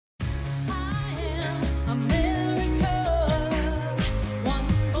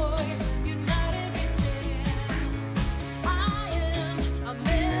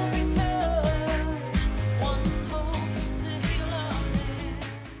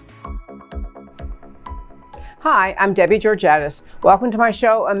Hi, I'm Debbie Georgatos. Welcome to my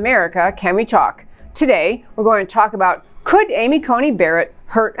show, America, Can We Talk? Today, we're going to talk about, could Amy Coney Barrett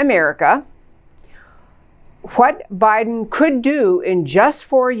hurt America? What Biden could do in just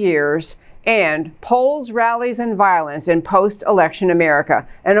 4 years, and polls, rallies, and violence in post-election America.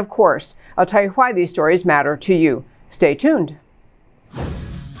 And of course, I'll tell you why these stories matter to you. Stay tuned.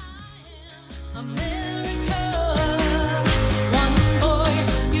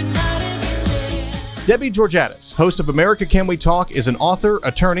 Debbie Georgatos, host of America Can We Talk, is an author,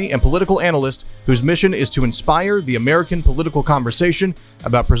 attorney, and political analyst whose mission is to inspire the American political conversation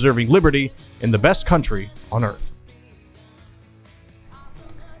about preserving liberty in the best country on earth.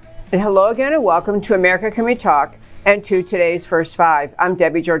 And hello again, and welcome to America Can We Talk and to today's First Five. I'm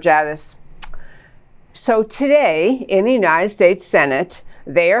Debbie Georgatos. So today in the United States Senate,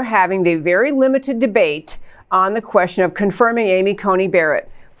 they are having the very limited debate on the question of confirming Amy Coney Barrett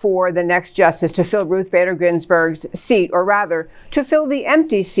for the next justice to fill Ruth Bader Ginsburg's seat, or rather, to fill the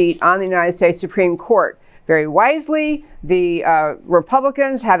empty seat on the United States Supreme Court. Very wisely, the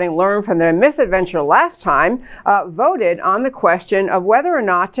Republicans, having learned from their misadventure last time, voted on the question of whether or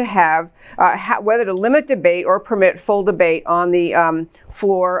not to have, whether to limit debate or permit full debate on the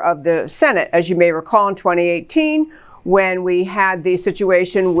floor of the Senate. As you may recall, in 2018, when we had the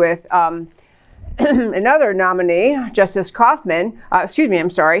situation with another nominee, Justice Kavanaugh,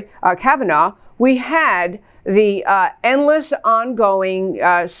 we had the endless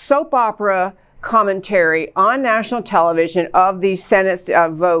ongoing soap opera commentary on national television of the Senate's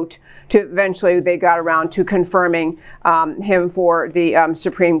vote to eventually they got around to confirming him for the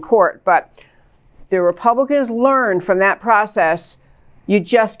Supreme Court. But the Republicans learned from that process, you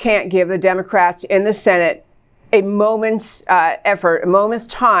just can't give the Democrats in the Senate a moment's effort, a moment's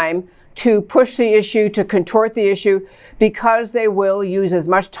time to push the issue, to contort the issue, because they will use as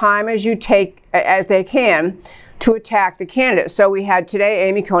much time as they can to attack the candidate. So we had today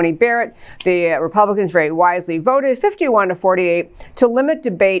Amy Coney Barrett. The Republicans very wisely voted 51-48 to limit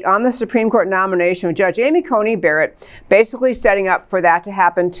debate on the Supreme Court nomination of Judge Amy Coney Barrett, basically setting up for that to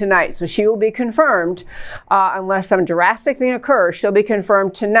happen tonight. So she will be confirmed, unless some drastic thing occurs, she'll be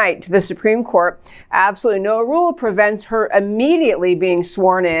confirmed tonight to the Supreme Court. Absolutely no rule prevents her immediately being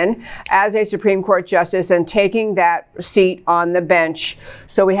sworn in as a Supreme Court justice and taking that seat on the bench.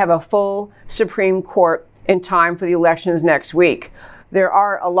 So we have a full Supreme Court in time for the elections next week. There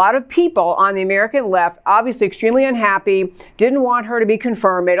are a lot of people on the American left, obviously extremely unhappy, didn't want her to be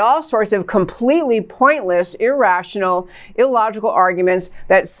confirmed, made all sorts of completely pointless, irrational, illogical arguments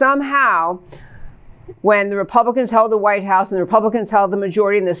that somehow, when the Republicans held the White House and the Republicans held the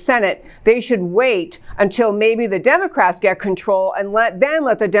majority in the Senate, they should wait until maybe the Democrats get control and let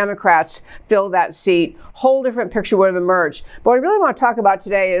the Democrats fill that seat. Whole different picture would have emerged. But what I really want to talk about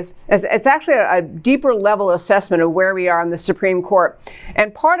today is it's actually a deeper level assessment of where we are in the Supreme Court.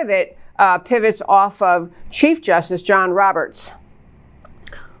 And part of it pivots off of Chief Justice John Roberts.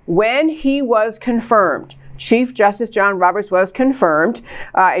 When he was confirmed, Chief Justice John Roberts was confirmed.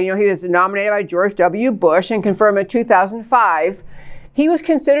 He was nominated by George W. Bush and confirmed in 2005. He was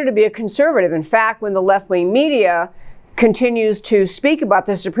considered to be a conservative. In fact, when the left-wing media continues to speak about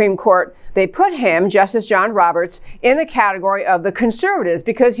the Supreme Court, they put him, Justice John Roberts, in the category of the conservatives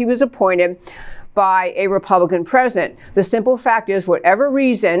because he was appointed by a Republican president. The simple fact is, whatever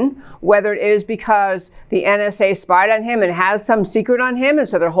reason, whether it is because the NSA spied on him and has some secret on him, and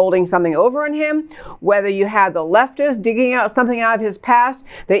so they're holding something over on him, whether you had the leftists digging out something out of his past,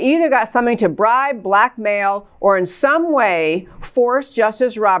 they either got something to bribe, blackmail, or in some way force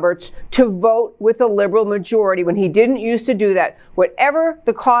Justice Roberts to vote with the liberal majority when he didn't used to do that. Whatever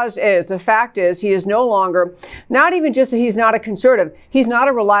the cause is, the fact is he is no longer, not even just that he's not a conservative, he's not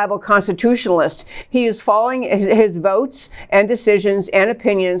a reliable constitutionalist. He is falling, his votes and decisions and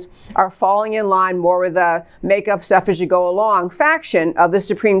opinions are falling in line more with the make up stuff as you go along faction of the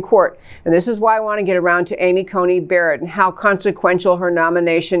Supreme Court. And this is why I want to get around to Amy Coney Barrett and how consequential her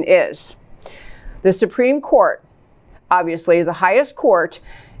nomination is. The Supreme Court, obviously, is the highest court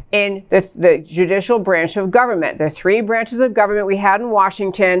in the judicial branch of government. The three branches of government we had in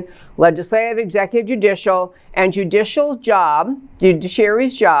Washington: legislative, executive, judicial. And judiciary's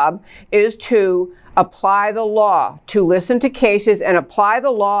job is to apply the law, to listen to cases and apply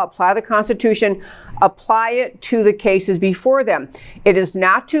the law, apply the Constitution, apply it to the cases before them. It is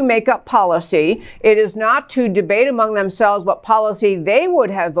not to make up policy. It is not to debate among themselves what policy they would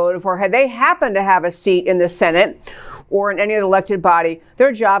have voted for had they happened to have a seat in the Senate or in any other elected body.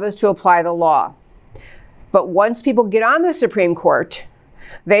 Their job is to apply the law. But once people get on the Supreme Court,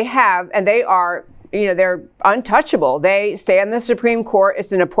 they are they're untouchable. They stay on the Supreme Court.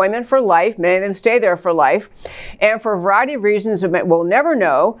 It's an appointment for life. Many of them stay there for life. And for a variety of reasons we'll never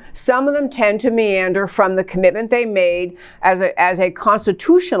know, some of them tend to meander from the commitment they made as a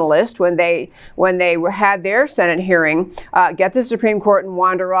constitutionalist when they had their Senate hearing, get the Supreme Court and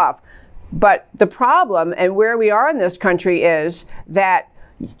wander off. But the problem and where we are in this country is that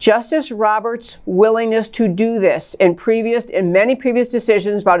Justice Roberts' willingness to do this in many previous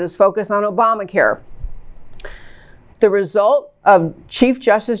decisions about his focus on Obamacare. The result of Chief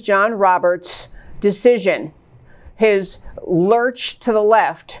Justice John Roberts' decision, his lurch to the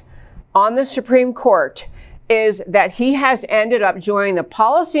left on the Supreme Court, is that he has ended up joining the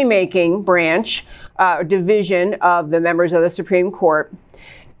policymaking branch, division of the members of the Supreme Court.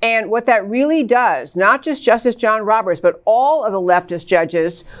 And what that really does, not just Justice John Roberts, but all of the leftist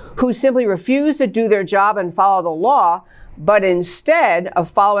judges who simply refuse to do their job and follow the law, but instead of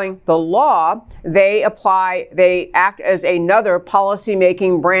following the law, they act as another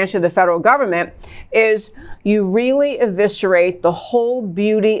policy-making branch of the federal government, is you really eviscerate the whole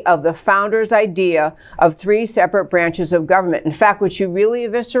beauty of the founders' idea of three separate branches of government. In fact, what you really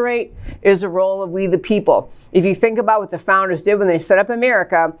eviscerate is the role of we the people. If you think about what the founders did when they set up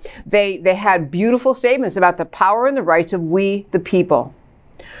America, they had beautiful statements about the power and the rights of we the people.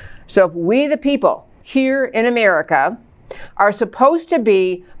 So if we the people here in America are supposed to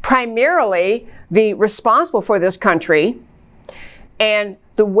be primarily the responsible for this country, and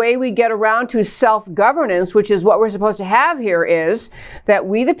the way we get around to self-governance, which is what we're supposed to have here, is that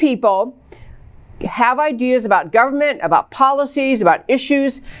we the people have ideas about government, about policies, about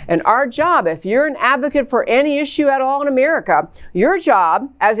issues, and our job, if you're an advocate for any issue at all in America, your job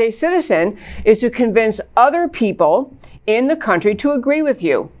as a citizen is to convince other people in the country to agree with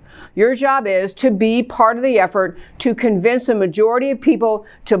you. Your job is to be part of the effort to convince a majority of people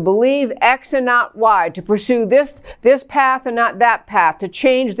to believe X and not Y, to pursue this path and not that path, to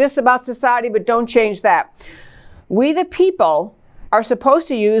change this about society but don't change that. We the people are supposed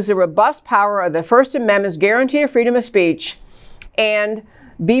to use the robust power of the First Amendment's guarantee of freedom of speech and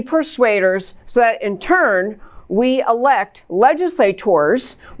be persuaders so that in turn we elect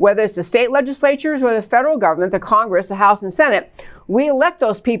legislators, whether it's the state legislatures or the federal government, the Congress, the House and Senate. We elect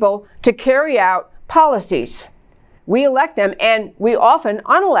those people to carry out policies. We elect them and we often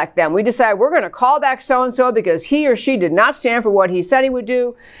unelect them. We decide we're going to call back so-and-so because he or she did not stand for what he said he would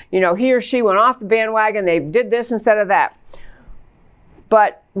do. He or she went off the bandwagon. They did this instead of that.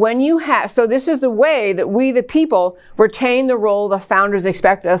 But so this is the way that we the people retain the role the founders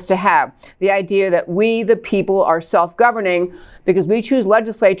expected us to have. The idea that we the people are self-governing because we choose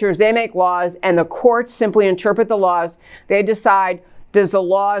legislatures, they make laws, and the courts simply interpret the laws. They decide, does the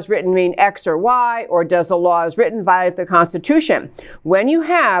law as written mean X or Y, or does the law as written violate the Constitution? When you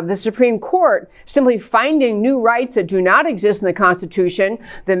have the Supreme Court simply finding new rights that do not exist in the Constitution,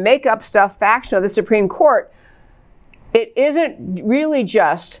 the make-up stuff faction of the Supreme Court, it isn't really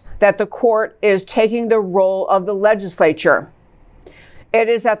just that the court is taking the role of the legislature. It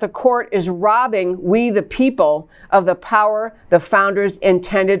is that the court is robbing we the people of the power the founders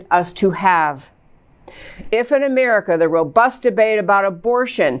intended us to have. If in America the robust debate about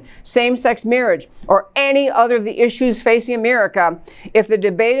abortion, same-sex marriage, or any other of the issues facing America, if the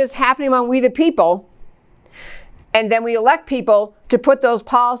debate is happening among we the people, and then we elect people to put those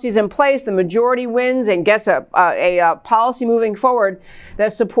policies in place, the majority wins and gets a policy moving forward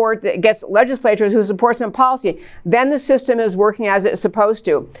that gets legislators who support some policy, then the system is working as it's supposed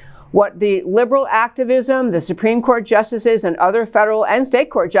to. What the liberal activism, the Supreme Court justices and other federal and state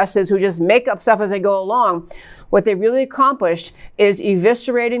court justices who just make up stuff as they go along, what they really accomplished is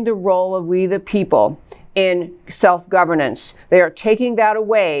eviscerating the role of we the people in self-governance. They are taking that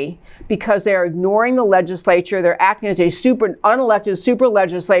away because they are ignoring the legislature. They're acting as a unelected super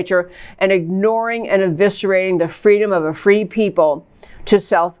legislature and ignoring and eviscerating the freedom of a free people to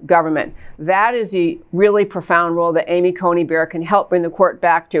self-government. That is the really profound role that Amy Coney Barrett can help bring the court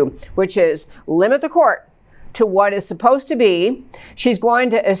back to, which is limit the court to what is supposed to be. She's going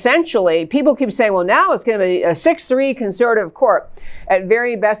to essentially, people keep saying, well, now it's going to be a 6-3 conservative court. At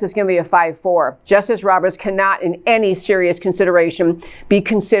very best, it's going to be a 5-4. Justice Roberts cannot, in any serious consideration, be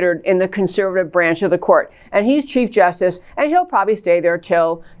considered in the conservative branch of the court. And he's Chief Justice, and he'll probably stay there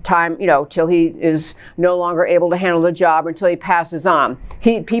till he is no longer able to handle the job, until he passes on.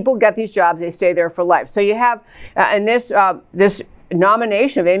 People get these jobs, they stay there for life. So you have, in this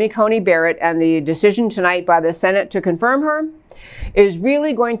nomination of Amy Coney Barrett and the decision tonight by the Senate to confirm her is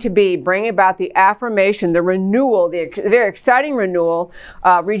really going to bring about the affirmation, the renewal, the very exciting renewal,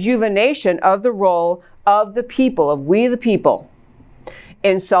 rejuvenation of the role of the people, of we the people,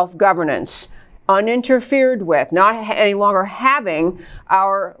 in self-governance uninterfered with, not any longer having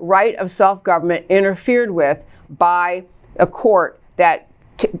our right of self-government interfered with by a court that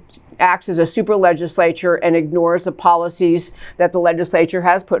acts as a super legislature and ignores the policies that the legislature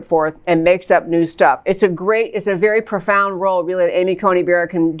has put forth and makes up new stuff. It's a very profound role really that Amy Coney Barrett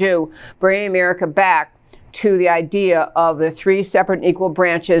can do, bringing America back to the idea of the three separate and equal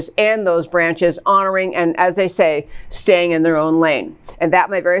branches, and those branches honoring and, as they say, staying in their own lane. And that,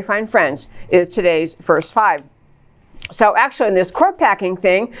 my very fine friends, is today's First Five. So actually, in this court packing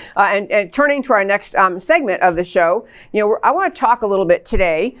thing, and turning to our next segment of the show, I want to talk a little bit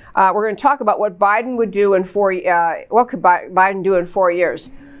today. We're going to talk about what Biden would do in what could Biden do in 4 years.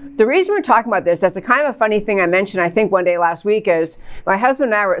 The reason we're talking about this, that's a kind of a funny thing I mentioned, I think, one day last week, is my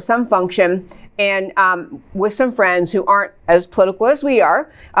husband and I were at some function and with some friends who aren't as political as we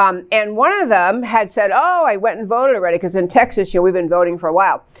are. And one of them had said, oh, I went and voted already, because in Texas, we've been voting for a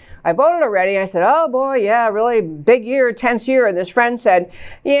while. I voted already. I said, oh boy, yeah, really big year, tense year. And this friend said,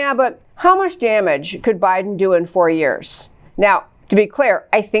 yeah, but how much damage could Biden do in 4 years? Now, to be clear,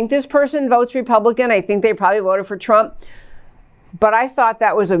 I think this person votes Republican. I think they probably voted for Trump. But I thought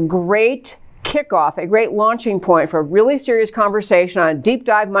that was a great kickoff, a great launching point for a really serious conversation on a deep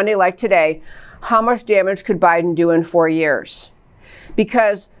dive Monday like today. How much damage could Biden do in 4 years?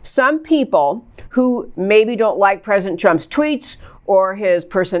 Because some people who maybe don't like President Trump's tweets or his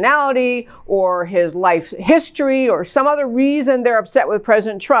personality or his life history or some other reason they're upset with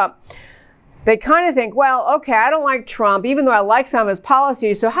President Trump, they kind of think, well, okay, I don't like Trump, even though I like some of his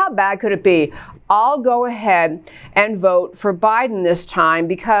policies, so how bad could it be? I'll go ahead and vote for Biden this time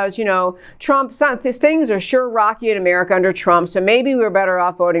because, Trump, things are sure rocky in America under Trump, so maybe we're better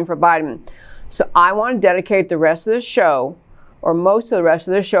off voting for Biden. So I want to dedicate the rest of the show, or most of the rest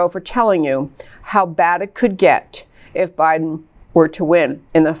of the show, for telling you how bad it could get if Biden were to win.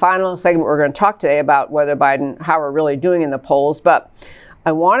 In the final segment, we're going to talk today about how we're really doing in the polls, but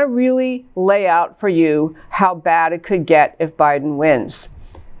I want to really lay out for you how bad it could get if Biden wins.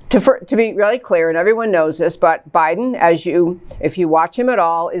 To be really clear, and everyone knows this, but Biden, if you watch him at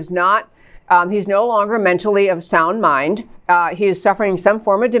all, is not, he's no longer mentally of sound mind. He is suffering some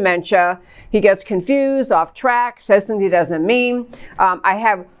form of dementia. He gets confused, off track, says things he doesn't mean. I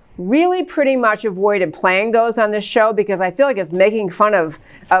have really pretty much avoided playing those on this show because I feel like it's making fun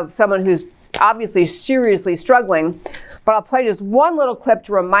of someone who's obviously seriously struggling. But I'll play just one little clip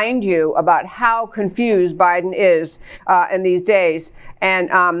to remind you about how confused Biden is in these days.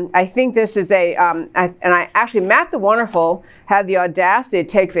 And I think this is Matt the Wonderful had the audacity to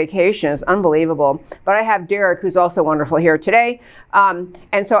take vacation. It's unbelievable. But I have Derek, who's also wonderful, here today.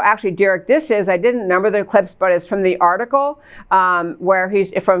 And so actually, Derek, I didn't number the clips, but it's from the article where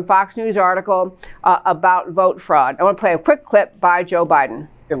he's from Fox News article about vote fraud. I want to play a quick clip by Joe Biden.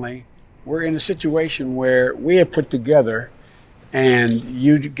 We're in a situation where we have put together, and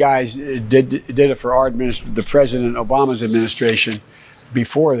you guys did it for our the President Obama's administration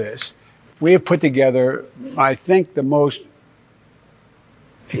before this. We have put together, I think, the most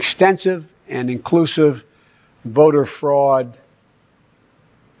extensive and inclusive voter fraud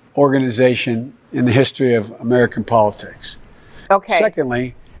organization in the history of American politics. Okay.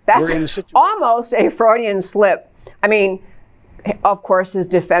 Secondly, we're in a situation almost a Freudian slip. I mean, of course, his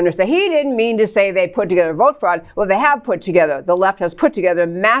defenders say he didn't mean to say they put together vote fraud. Well, they have put together. The left has put together a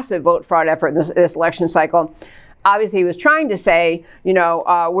massive vote fraud effort in this election cycle. Obviously, he was trying to say,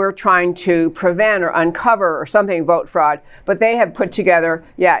 we're trying to prevent or uncover or something vote fraud. But they have put together,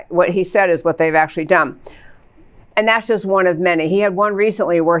 what he said is what they've actually done. And that's just one of many. He had one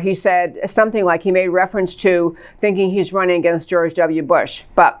recently where he said something like he made reference to thinking he's running against George W. Bush.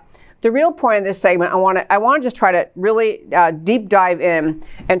 But the real point of this segment, I want to just try to really deep dive in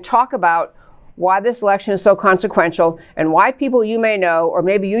and talk about why this election is so consequential and why people you may know, or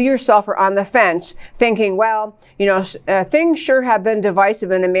maybe you yourself are on the fence thinking, well, things sure have been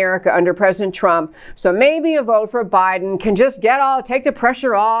divisive in America under President Trump. So maybe a vote for Biden can just take the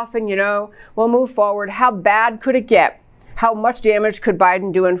pressure off and, we'll move forward. How bad could it get? How much damage could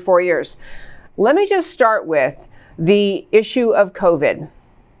Biden do in 4 years? Let me just start with the issue of COVID.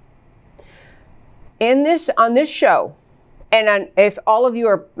 On this show, and if all of you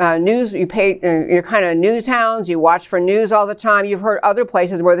are you're kind of news hounds, you watch for news all the time, you've heard other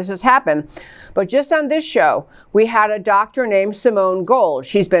places where this has happened. But just on this show, we had a doctor named Simone Gold.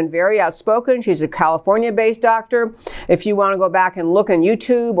 She's been very outspoken. She's a California-based doctor. If you want to go back and look on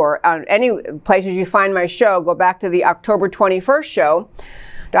YouTube or on any places you find my show, go back to the October 21st show.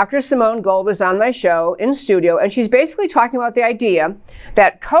 Dr. Simone Gold was on my show in studio, and she's basically talking about the idea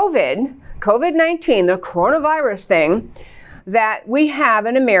that COVID-19, the coronavirus thing that we have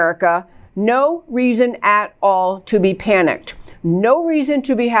in America, No reason at all to be panicked. No reason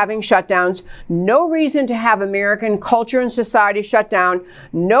to be having shutdowns. No reason to have American culture and society shut down.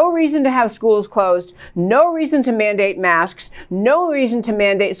 No reason to have schools closed. No reason to mandate masks. No reason to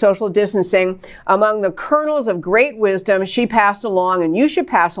mandate social distancing. Among the kernels of great wisdom she passed along, and you should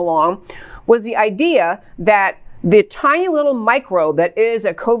pass along, was the idea that the tiny little microbe that is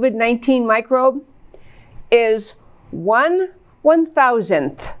a COVID-19 microbe is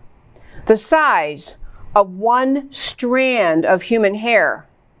 1/1000th the size of one strand of human hair.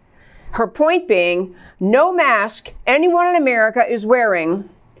 Her point being, no mask anyone in America is wearing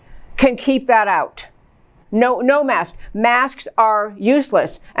can keep that out. No mask. Masks are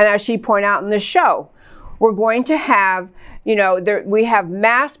useless. And as she pointed out in the show, we're going to have, we have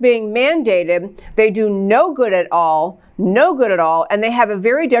masks being mandated. They do no good at all, and they have a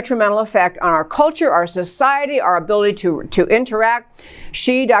very detrimental effect on our culture, our society, our ability to interact.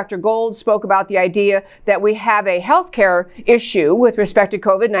 Dr. Gold, spoke about the idea that we have a healthcare issue with respect to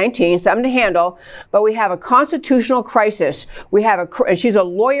COVID-19, something to handle, but we have a constitutional crisis. And she's a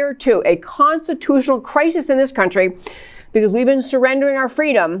lawyer too, a constitutional crisis in this country because we've been surrendering our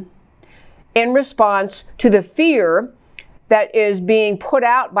freedom in response to the fear that is being put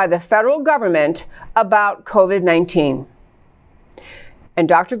out by the federal government about COVID-19. And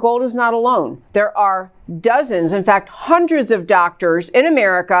Dr. Gold is not alone. There are dozens, in fact, hundreds of doctors in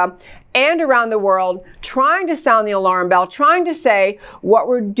America and around the world trying to sound the alarm bell, trying to say what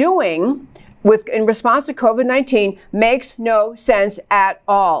we're doing in response to COVID-19 makes no sense at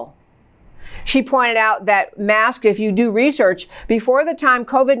all. She pointed out that masks, if you do research, before the time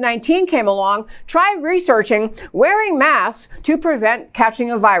COVID-19 came along, try researching wearing masks to prevent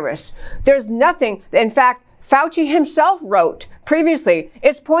catching a virus. There's nothing. In fact, Fauci himself wrote previously,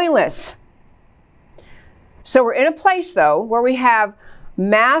 it's pointless. So we're in a place, though, where we have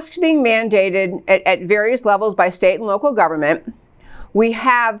masks being mandated at various levels by state and local government. We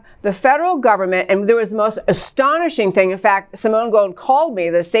have the federal government, and there was the most astonishing thing. In fact, Simone Gold called me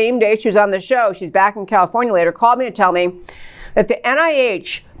the same day she was on the show. She's back in California later, called me to tell me that the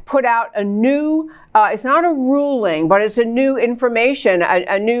NIH put out a new, it's not a ruling, but it's a new information,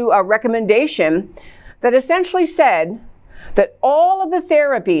 a new recommendation that essentially said that all of the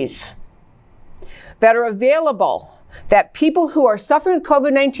therapies that are available, that people who are suffering with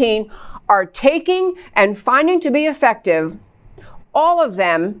COVID-19 are taking and finding to be effective, all of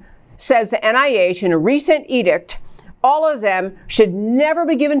them, says the NIH in a recent edict, all of them should never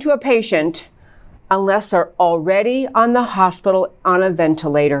be given to a patient unless they're already on the hospital on a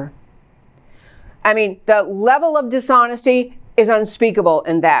ventilator. I mean, the level of dishonesty is unspeakable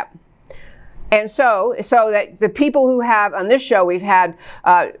in that. And so that the people who have on this show, we've had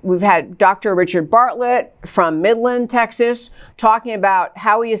Dr. Richard Bartlett from Midland, Texas, talking about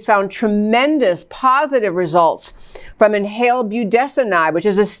how he has found tremendous positive results from inhaled budesonide, which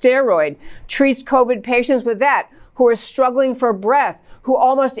is a steroid, treats COVID patients with that, who are struggling for breath, who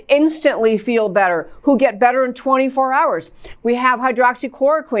almost instantly feel better, who get better in 24 hours. We have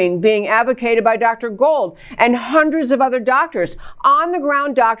hydroxychloroquine being advocated by Dr. Gold and hundreds of other doctors,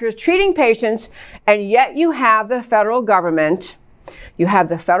 on-the-ground doctors treating patients, and yet you have the federal government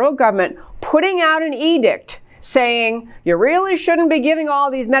putting out an edict saying you really shouldn't be giving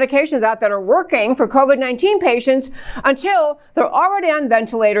all these medications out that are working for COVID-19 patients until they're already on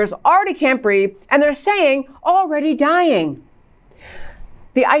ventilators, already can't breathe, and they're saying already dying.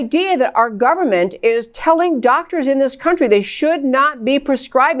 The idea that our government is telling doctors in this country they should not be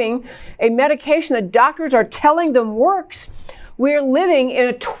prescribing a medication that doctors are telling them works. We're living in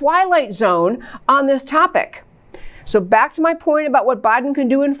a twilight zone on this topic. So back to my point about what Biden can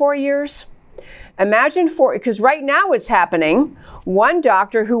do in 4 years. Imagine because right now it's happening. One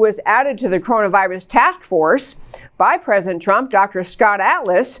doctor who was added to the coronavirus task force by President Trump, Dr. Scott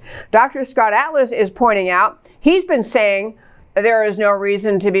Atlas is pointing out, he's been saying there is no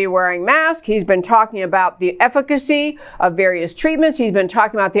reason to be wearing masks. He's been talking about the efficacy of various treatments. He's been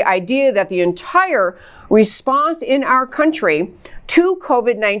talking about the idea that the entire response in our country to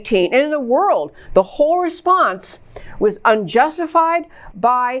COVID-19 and in the world, the whole response was unjustified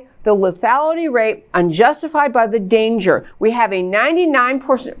by the lethality rate, unjustified by the danger. We have a 99.9%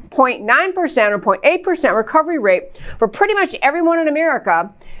 or 0.8% recovery rate for pretty much everyone in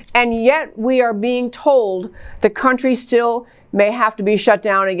America, and yet we are being told the country still may have to be shut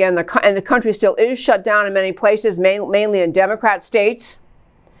down again, and the country still is shut down in many places, mainly in Democrat states.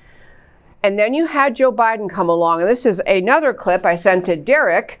 And then you had Joe Biden come along, and this is another clip I sent to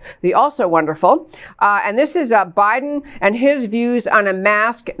Derek, the also wonderful, and this is Biden and his views on a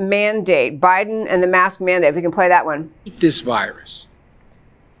mask mandate. Biden and the mask mandate, if we can play that one. This virus.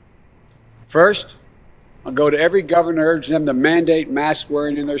 First, I'll go to every governor, urge them to mandate mask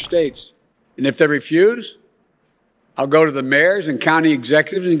wearing in their states. And if they refuse, I'll go to the mayors and county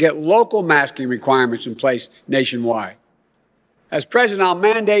executives and get local masking requirements in place nationwide. As president, I'll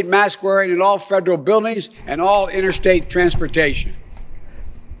mandate mask wearing in all federal buildings and all interstate transportation.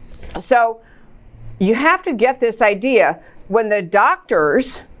 So you have to get this idea. When the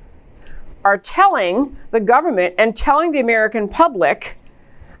doctors are telling the government and telling the American public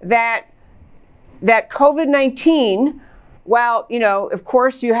that COVID-19, well, of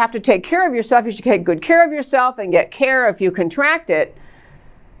course you have to take care of yourself. You should take good care of yourself and get care if you contract it.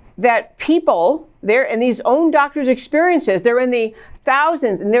 That people, they're in these own doctors' experiences, they're in the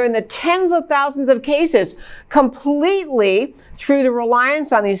thousands and they're in the tens of thousands of cases completely through the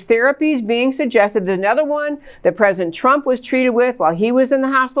reliance on these therapies being suggested. There's another one that President Trump was treated with while he was in the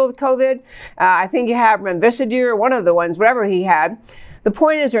hospital with COVID. I think he had remdesivir, one of the ones, whatever he had. The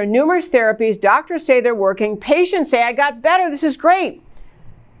point is there are numerous therapies. Doctors say they're working. Patients say, I got better. This is great.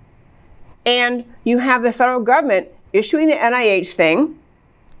 And you have the federal government issuing the NIH thing,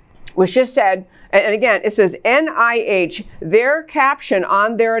 which just said, and again, it says NIH, their caption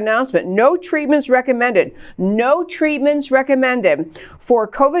on their announcement, no treatments recommended. No treatments recommended for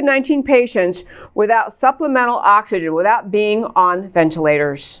COVID-19 patients without supplemental oxygen, without being on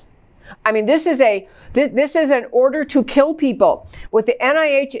ventilators. I mean, this is an order to kill people. What the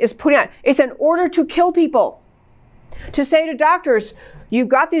NIH is putting out, it's an order to kill people. To say to doctors, you've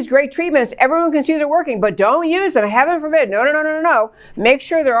got these great treatments, everyone can see they're working, but don't use them, heaven forbid. No. Make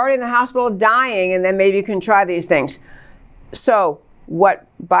sure they're already in the hospital dying, and then maybe you can try these things. So what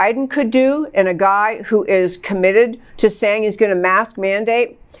Biden could do, and a guy who is committed to saying he's going to mask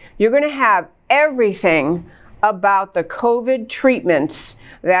mandate, you're going to have everything about the COVID treatments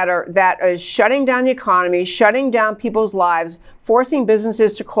that is shutting down the economy, shutting down people's lives, forcing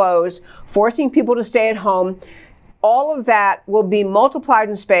businesses to close, forcing people to stay at home. All of that will be multiplied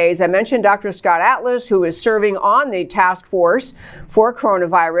in spades. I mentioned Dr. Scott Atlas, who is serving on the task force for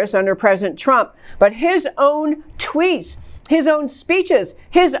coronavirus under President Trump. But his own tweets, his own speeches,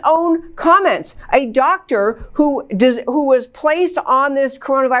 his own comments, a doctor who was placed on this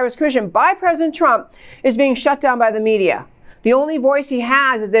coronavirus commission by President Trump is being shut down by the media. The only voice he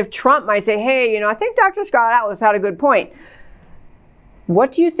has is if Trump might say, hey, I think Dr. Scott Atlas had a good point.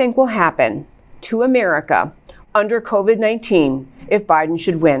 What do you think will happen to America under COVID-19 if Biden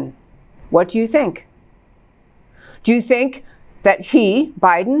should win? What do you think? Do you think that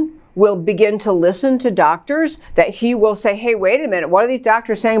Biden, will begin to listen to doctors, that he will say, hey, wait a minute, what are these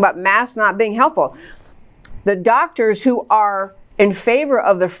doctors saying about masks not being helpful? The doctors who are in favor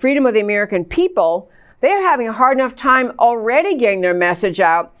of the freedom of the American people, they're having a hard enough time already getting their message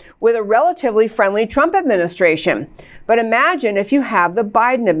out with a relatively friendly Trump administration. But imagine if you have the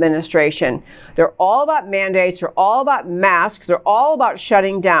Biden administration. They're all about mandates, they're all about masks, they're all about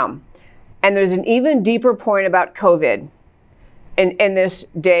shutting down. And there's an even deeper point about COVID in this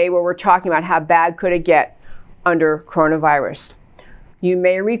day where we're talking about how bad could it get under coronavirus. You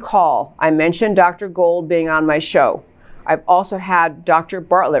may recall, I mentioned Dr. Gold being on my show. I've also had Dr.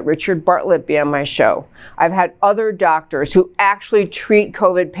 Bartlett, Richard Bartlett, be on my show. I've had other doctors who actually treat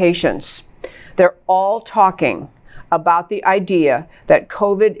COVID patients. They're all talking about the idea that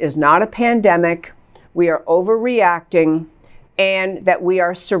COVID is not a pandemic, we are overreacting, and that we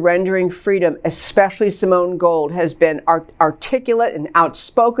are surrendering freedom. Especially Simone Gold has been articulate and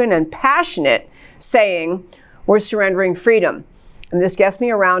outspoken and passionate, saying we're surrendering freedom. And this gets me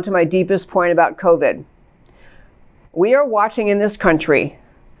around to my deepest point about COVID. We are watching in this country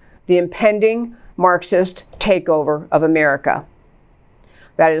the impending Marxist takeover of America.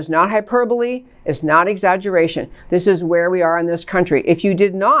 That is not hyperbole, it's not exaggeration. This is where we are in this country. If you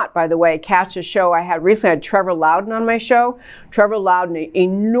did not, by the way, catch a show I had recently, I had Trevor Loudon on my show. Trevor Loudon, an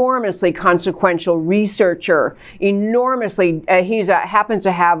enormously consequential researcher, he happens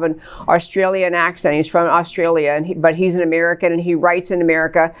to have an Australian accent. He's from Australia, but he's an American and he writes in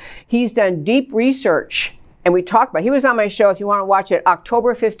America. He's done deep research, and we talked about, he was on my show, if you want to watch it,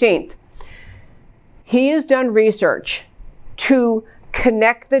 October 15th. He has done research to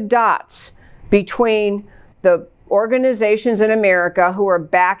connect the dots between the organizations in America who are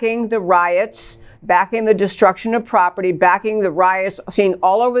backing the riots, backing the destruction of property, backing the riots seen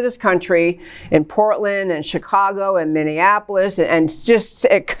all over this country, in Portland and Chicago and Minneapolis and just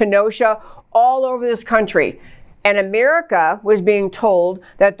at Kenosha, all over this country. And America was being told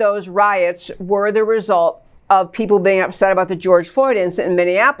that those riots were the result of people being upset about the George Floyd incident in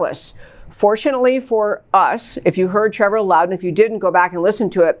Minneapolis. Fortunately for us, if you heard Trevor Loudon, if you didn't, go back and listen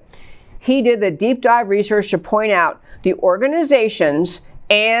to it. He did the deep dive research to point out the organizations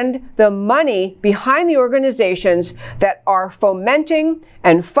and the money behind the organizations that are fomenting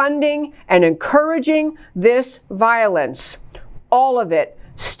and funding and encouraging this violence. All of it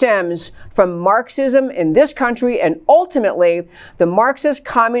stems from Marxism in this country, and ultimately the Marxist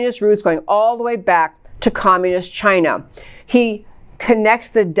communist roots going all the way back to communist China. He connects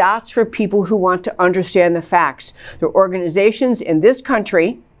the dots for people who want to understand the facts. There are organizations in this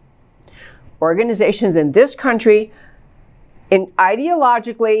country in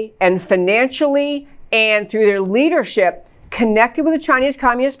ideologically and financially and through their leadership connected with the Chinese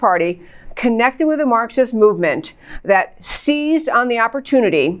Communist Party, connected with the Marxist movement, that seized on the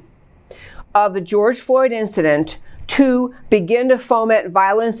opportunity of the George Floyd incident to begin to foment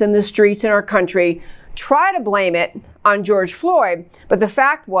violence in the streets in our country, try to blame it on George Floyd, but the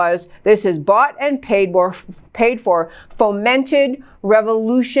fact was this is bought and paid for fomented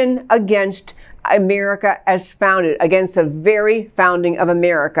revolution against America as founded, against the very founding of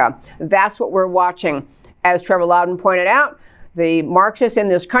America. That's what we're watching. As Trevor Loudon pointed out, the Marxists in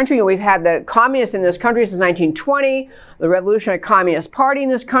this country, we've had the communists in this country since 1920, the Revolutionary Communist Party in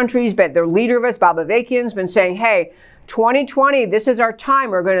this country, but their leader of it, Bob Avakian's been saying, hey, 2020, this is our time.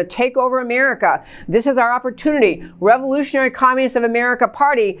 We're going to take over America. This is our opportunity. Revolutionary Communists of America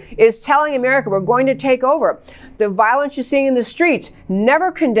Party is telling America we're going to take over. The violence you're seeing in the streets,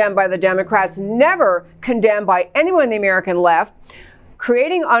 never condemned by the Democrats, never condemned by anyone in the American left,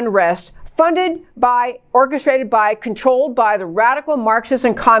 creating unrest, funded by, orchestrated by, controlled by the radical Marxists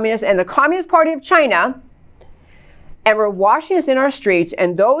and communists and the Communist Party of China. And we're watching this in our streets,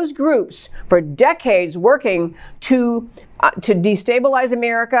 and those groups for decades working to destabilize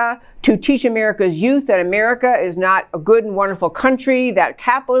America, to teach America's youth that America is not a good and wonderful country, that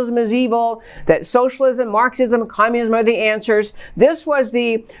capitalism is evil, that socialism, Marxism, communism are the answers. This was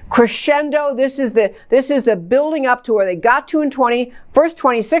the crescendo. This is the building up to where they got to in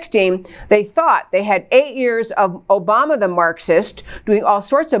 2016. They thought they had 8 years of Obama the Marxist doing all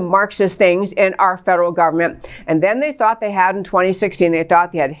sorts of Marxist things in our federal government. And then they thought they had in 2016, they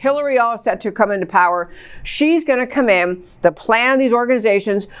thought they had Hillary all set to come into power. She's going to come in. The plan of these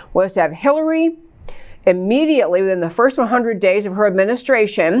organizations was to have Hillary immediately, within the first 100 days of her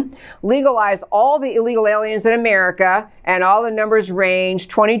administration, legalize all the illegal aliens in America, and all the numbers range.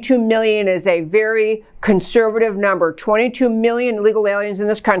 22 million is a very conservative number. 22 million illegal aliens in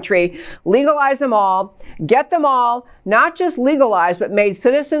this country. Legalize them all, get them all, not just legalized, but made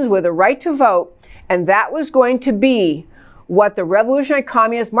citizens with a right to vote. And that was going to be what the revolutionary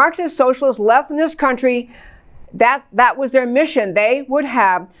communist, Marxist, socialist left in this country. That was their mission. They would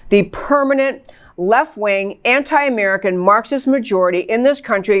have the permanent left-wing, anti-American Marxist majority in this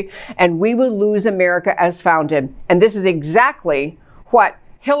country, and we would lose America as founded. And this is exactly what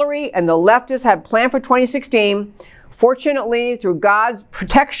Hillary and the leftists had planned for 2016. Fortunately, through God's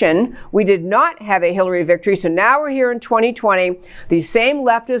protection, we did not have a Hillary victory. So now we're here in 2020. These same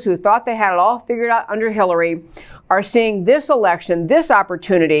leftists who thought they had it all figured out under Hillary are seeing this election, this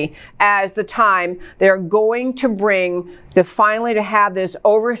opportunity, as the time they're going to bring finally to have this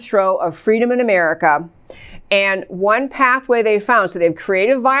overthrow of freedom in America. And one pathway they found, so they've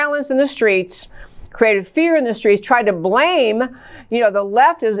created violence in the streets, created fear in the streets, tried to blame, the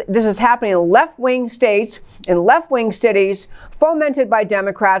left. This is happening in left-wing states, in left-wing cities, fomented by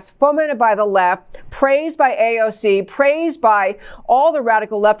Democrats, fomented by the left, praised by AOC, praised by all the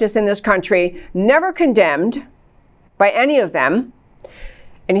radical leftists in this country, never condemned by any of them.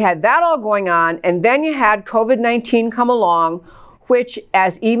 And you had that all going on, and then you had COVID-19 come along, which,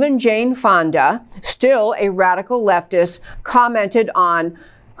 as even Jane Fonda, still a radical leftist, commented on.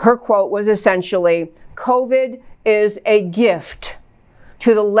 Her quote was essentially, COVID is a gift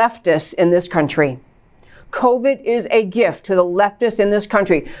to the leftists in this country. COVID is a gift to the leftists in this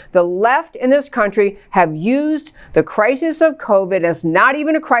country. The left in this country have used the crisis of COVID as not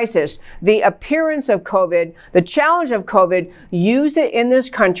even a crisis, the appearance of COVID, the challenge of COVID, used it in this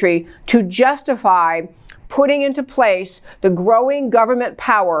country to justify putting into place the growing government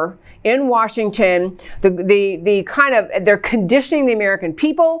power in Washington, the kind of, they're conditioning the American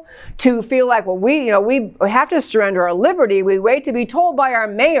people to feel like, well, we have to surrender our liberty. We wait to be told by our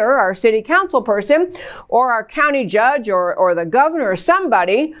mayor, our city council person, or our county judge, or the governor, or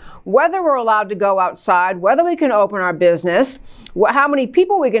somebody, whether we're allowed to go outside, whether we can open our business, how many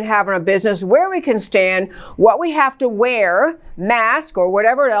people we can have in our business, where we can stand, what we have to wear, mask, or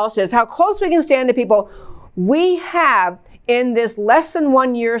whatever else is, how close we can stand to people. We have, in this less than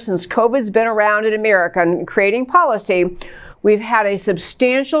 1 year since COVID's been around in America and creating policy, we've had a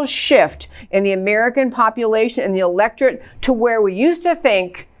substantial shift in the American population and the electorate to where we used to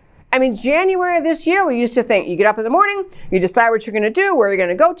think I mean, January of this year, we used to think you get up in the morning, you decide what you're going to do, where you're going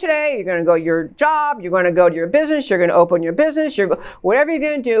to go today, you're going to go to your job, you're going to go to your business, you're going to open your business, whatever you're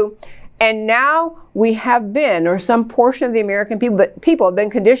going to do. And now we have been, or some portion of the American people have been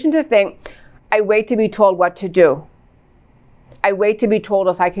conditioned to think, I wait to be told what to do. I wait to be told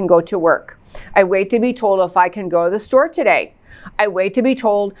if I can go to work. I wait to be told if I can go to the store today. I wait to be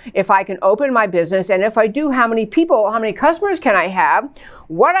told if I can open my business, and if I do, how many customers can I have,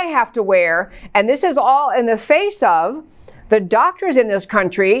 what I have to wear. And this is all in the face of the doctors in this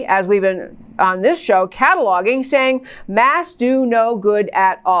country, as we've been on this show cataloging, saying masks do no good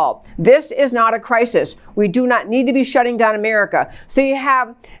at all. This is not a crisis. We do not need to be shutting down America. So you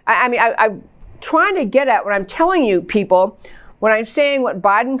have, I'm trying to get at what I'm telling you people, when I'm saying what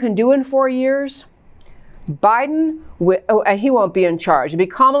Biden can do in 4 years. Biden, and he won't be in charge. It'll be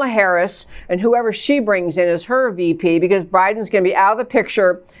Kamala Harris, and whoever she brings in as her VP, because Biden's going to be out of the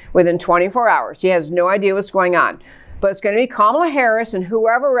picture within 24 hours. He has no idea what's going on. But it's going to be Kamala Harris and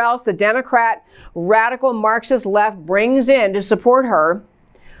whoever else the Democrat, radical Marxist left brings in to support her,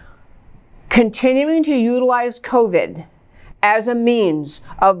 continuing to utilize COVID as a means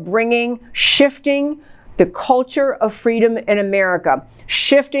of shifting the culture of freedom in America,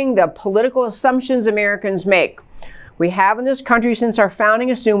 shifting the political assumptions Americans make. We have in this country since our founding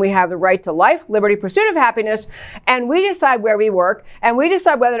assumed we have the right to life, liberty, pursuit of happiness, and we decide where we work, and we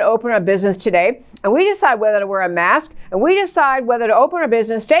decide whether to open our business today, and we decide whether to wear a mask, and we decide whether to open our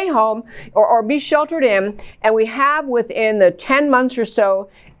business, stay home, or be sheltered in. And we have, within the 10 months or so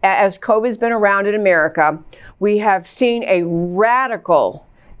as COVID's been around in America, we have seen a radical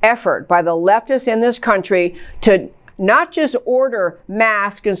effort by the leftists in this country to not just order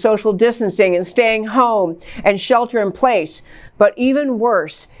masks and social distancing and staying home and shelter in place, but even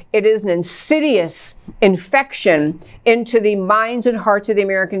worse, it is an insidious infection into the minds and hearts of the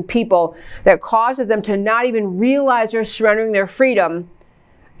American people that causes them to not even realize they're surrendering their freedom.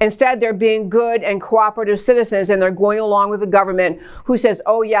 Instead, they're being good and cooperative citizens, and they're going along with the government who says,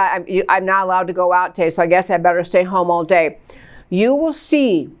 oh yeah, I'm not allowed to go out today, so I guess I better stay home all day. You will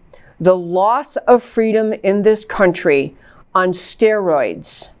see the loss of freedom in this country on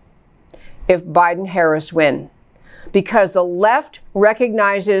steroids if Biden-Harris win. Because the left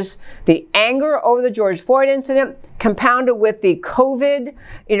recognizes the anger over the George Floyd incident, compounded with the COVID,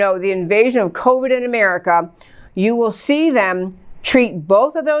 the invasion of COVID in America. You will see them treat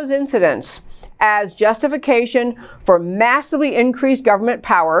both of those incidents as justification for massively increased government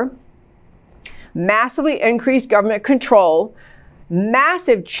power, massively increased government control,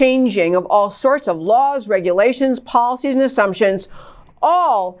 massive changing of all sorts of laws, regulations, policies, and assumptions,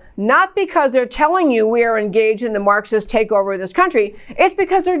 all not because they're telling you we are engaged in the Marxist takeover of this country. It's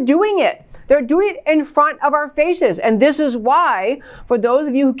because they're doing it. They're doing it in front of our faces. And this is why, for those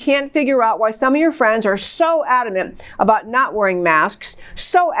of you who can't figure out why some of your friends are so adamant about not wearing masks,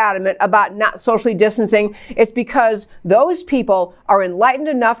 so adamant about not socially distancing, it's because those people are enlightened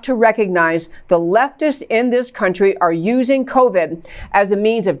enough to recognize the leftists in this country are using COVID as a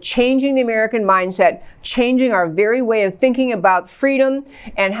means of changing the American mindset, changing our very way of thinking about freedom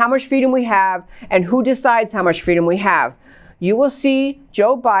and how much freedom we have and who decides how much freedom we have. You will see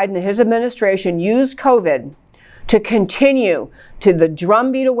Joe Biden and his administration use COVID to continue to the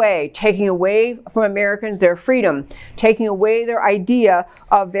drumbeat away, taking away from Americans their freedom, taking away their idea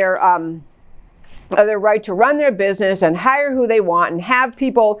of their right to run their business and hire who they want and have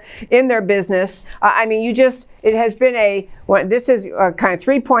people in their business. It has been this is kind of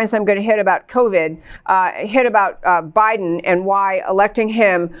 3 points I'm going to hit about COVID, hit about Biden and why electing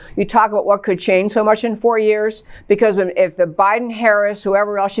him, you talk about what could change so much in 4 years, because if the Biden-Harris,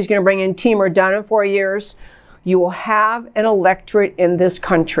 whoever else she's going to bring in team are done in 4 years, you will have an electorate in this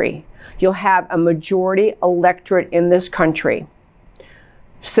country. You'll have a majority electorate in this country.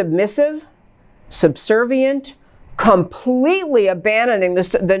 Submissive, subservient, completely abandoning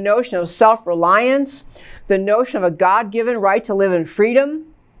the notion of self-reliance, the notion of a God-given right to live in freedom,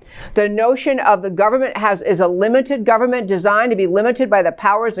 the notion of the government is a limited government designed to be limited by the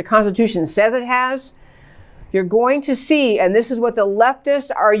powers the Constitution says it has. You're going to see, and this is what the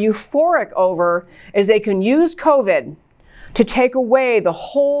leftists are euphoric over, is they can use COVID to take away the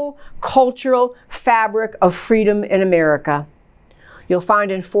whole cultural fabric of freedom in America. You'll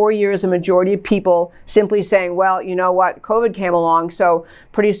find in 4 years a majority of people simply saying, well, you know what, COVID came along, so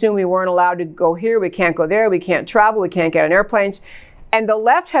pretty soon we weren't allowed to go here, we can't go there, we can't travel, we can't get on airplanes. And the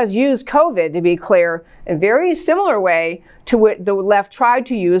left has used COVID, to be clear, in a very similar way to what the left tried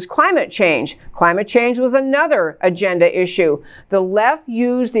to use climate change. Climate change was another agenda issue. The left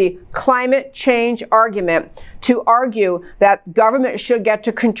used the climate change argument to argue that government should get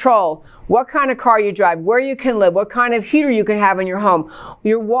to control what kind of car you drive, where you can live, what kind of heater you can have in your home,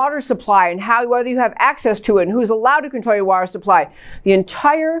 your water supply, and whether you have access to it, and who's allowed to control your water supply. The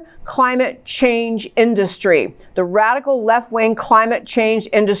entire climate change industry, the radical left-wing climate change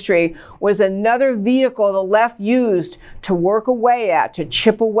industry, was another vehicle the left used to work away at, to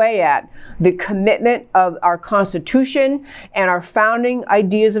chip away at the commitment of our Constitution and our founding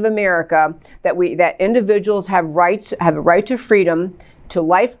ideas of America, that individuals have rights, have a right to freedom, to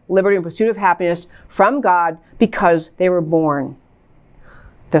life, liberty, and pursuit of happiness from God because they were born.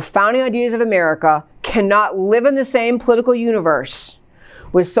 The founding ideas of America cannot live in the same political universe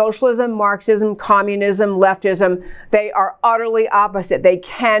with socialism, Marxism, communism, leftism. They are utterly opposite. They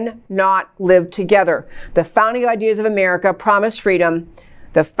cannot live together. The founding ideas of America promise freedom.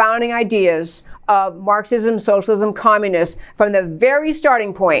 The founding ideas of Marxism, socialism, communism, from the very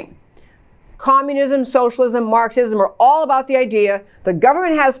starting point, communism, socialism, Marxism are all about the idea the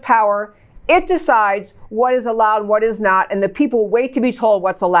government has power, it decides what is allowed, what is not, and the people wait to be told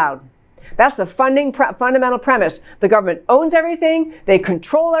what's allowed. That's the fundamental premise. The government owns everything, they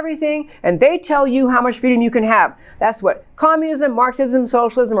control everything, and they tell you how much freedom you can have. That's what communism, Marxism,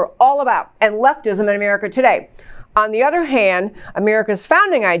 socialism are all about, and leftism in America today. On the other hand, America's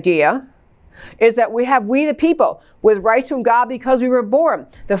founding idea is that we the people with rights from God because we were born.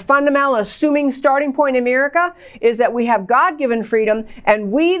 The fundamental assuming starting point in America is that we have God-given freedom,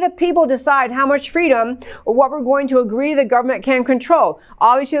 and we the people decide how much freedom or what we're going to agree the government can control.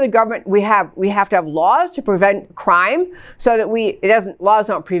 Obviously the government, we have to have laws to prevent crime, so that laws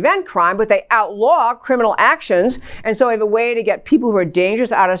don't prevent crime, but they outlaw criminal actions, and so we have a way to get people who are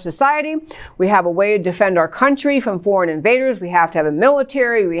dangerous out of society. We have a way to defend our country from foreign invaders. We have to have a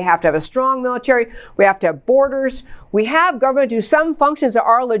military, we have to have a strong military, we have to have borders. We have government do some functions that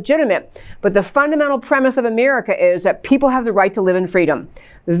are legitimate, but the fundamental premise of America is that people have the right to live in freedom.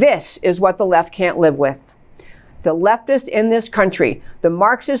 This is what the left can't live with. The leftists in this country, the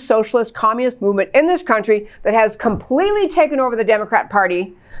Marxist, socialist, communist movement in this country that has completely taken over the Democrat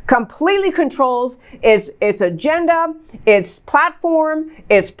Party, completely controls its agenda, its platform,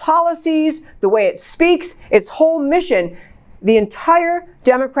 its policies, the way it speaks, its whole mission. The entire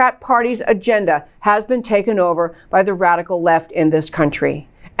Democrat Party's agenda has been taken over by the radical left in this country.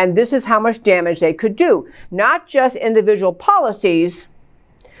 And this is how much damage they could do. Not just individual policies,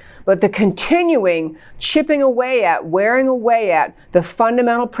 but the continuing chipping away at, wearing away at the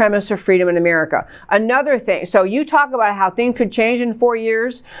fundamental premise of freedom in America. Another thing, so you talk about how things could change in 4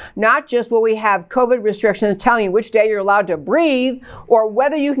 years, not just will we have COVID restrictions telling you which day you're allowed to breathe, or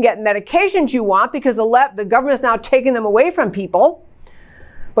whether you can get medications you want because the government is now taking them away from people.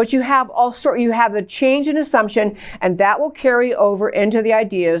 But you have the change in assumption, and that will carry over into the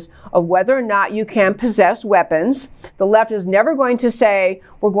ideas of whether or not you can possess weapons. The left is never going to say,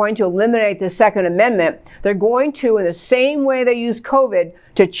 we're going to eliminate the Second Amendment. They're going to, in the same way they use COVID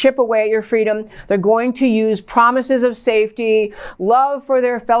to chip away at your freedom, they're going to use promises of safety, love for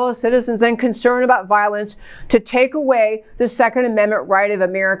their fellow citizens, and concern about violence to take away the Second Amendment right of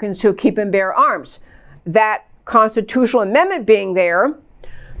Americans to keep and bear arms. That constitutional amendment being there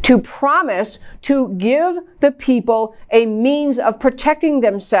to promise to give the people a means of protecting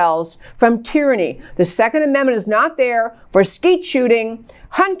themselves from tyranny. The Second Amendment is not there for skeet shooting,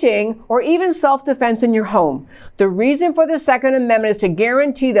 hunting, or even self-defense in your home. The reason for the Second Amendment is to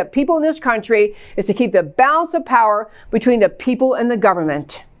guarantee that people in this country is to keep the balance of power between the people and the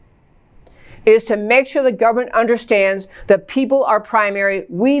government. It is to make sure the government understands that people are primary.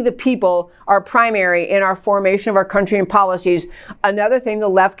 We, the people, are primary in our formation of our country and policies. Another thing the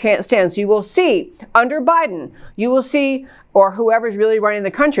left can't stand. So you will see, under Biden, you will see, or whoever's really running the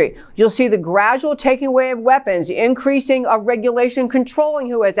country, you'll see the gradual taking away of weapons, the increasing of regulation controlling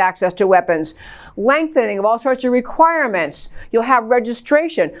who has access to weapons, lengthening of all sorts of requirements. You'll have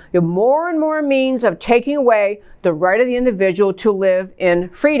registration. You have more and more means of taking away the right of the individual to live in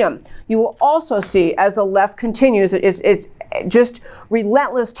freedom. You will also see, as the left continues, it's just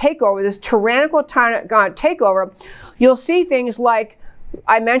relentless takeover, this tyrannical takeover. You'll see things like,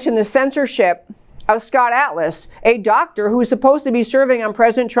 I mentioned the censorship of Scott Atlas, a doctor who's supposed to be serving on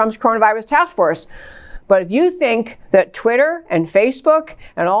President Trump's coronavirus task force. But if you think that Twitter and Facebook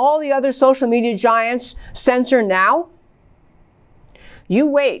and all the other social media giants censor now, you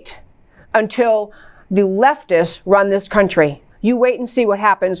wait until the leftists run this country. You wait and see what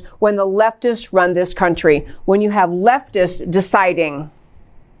happens when the leftists run this country, when you have leftists deciding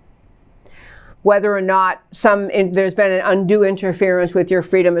whether or not there's been an undue interference with your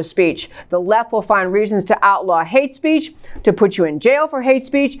freedom of speech. The left will find reasons to outlaw hate speech, to put you in jail for hate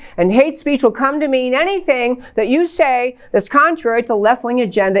speech, and hate speech will come to mean anything that you say that's contrary to the left-wing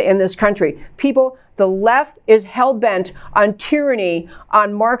agenda in this country. People, the left is hell-bent on tyranny,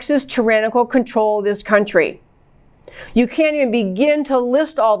 on Marxist tyrannical control of this country. You can't even begin to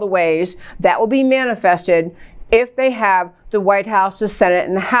list all the ways that will be manifested if they have the White House, the Senate,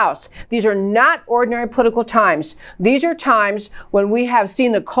 and the House. These are not ordinary political times. These are times when we have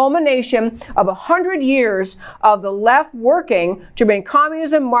seen the culmination of 100 years of the left working to bring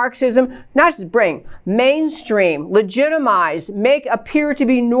communism, Marxism, not just bring, mainstream, legitimize, make appear to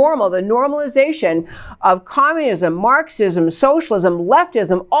be normal, the normalization of communism, Marxism, socialism,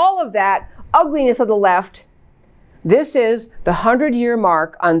 leftism, all of that ugliness of the left. This is the 100-year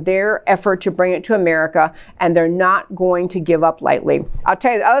mark on their effort to bring it to America, and they're not going to give up lightly. I'll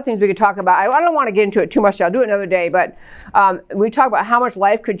tell you the other things we could talk about. I don't want to get into it too much. I'll do it another day, but we talk about how much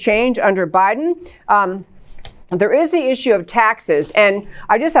life could change under Biden. There is the issue of taxes, and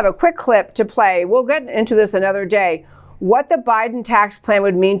I just have a quick clip to play. We'll get into this another day, what the Biden tax plan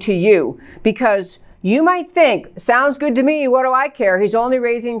would mean to you, because you might think, sounds good to me, what do I care? He's only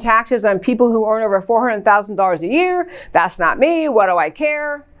raising taxes on people who earn over $400,000 a year. That's not me, what do I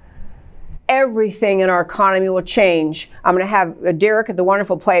care? Everything in our economy will change. I'm going to have Derek at the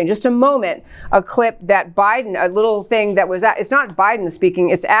Wonderful play in just a moment, a clip that Biden, a little thing that was, it's not Biden speaking,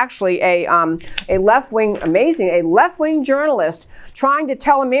 it's actually a left-wing, a left-wing journalist trying to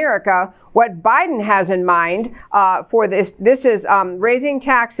tell America what Biden has in mind for this. This is raising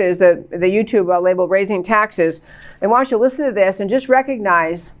taxes, the YouTube label raising taxes. And why don't you listen to this and just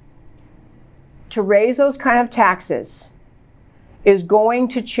recognize to raise those kind of taxes is going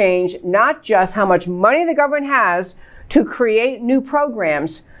to change not just how much money the government has to create new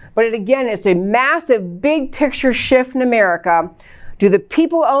programs, but it's a massive big picture shift in America. Do the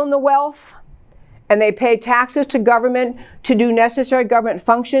people own the wealth and they pay taxes to government to do necessary government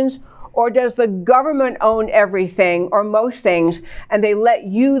functions? Or does the government own everything or most things and they let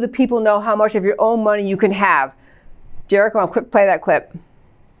you, the people, know how much of your own money you can have? Derek, I want to quick play that clip.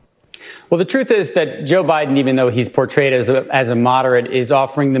 Well, the truth is that Joe Biden, even though he's portrayed as a moderate, is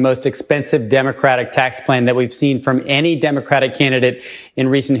offering the most expensive Democratic tax plan that we've seen from any Democratic candidate in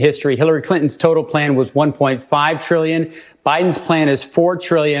recent history. Hillary Clinton's total plan was $1.5 trillion. Biden's plan is $4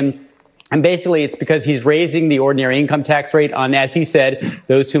 trillion. And basically, it's because he's raising the ordinary income tax rate on, as he said,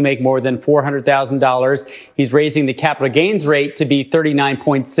 those who make more than $400,000. He's raising the capital gains rate to be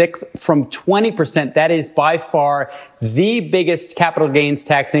 39.6 from 20%. That is by far the biggest capital gains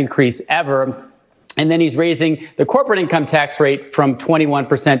tax increase ever. And then he's raising the corporate income tax rate from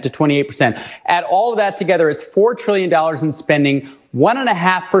 21% to 28%. Add all of that together, it's $4 trillion in spending,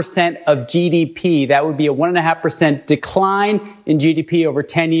 1.5% of GDP. That would be a 1.5% decline in GDP over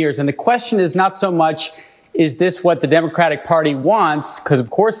 10 years. And the question is not so much, is this what the Democratic Party wants? Because of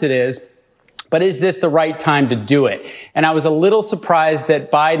course it is. But is this the right time to do it? And I was a little surprised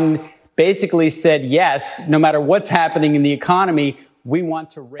that Biden basically said, yes, no matter what's happening in the economy, we want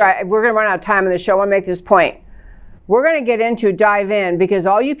to raise. All right, we're going to run out of time on the show. I want to make this point. We're going to dive in, because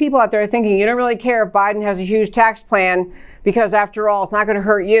all you people out there are thinking you don't really care if Biden has a huge tax plan, because after all, it's not going to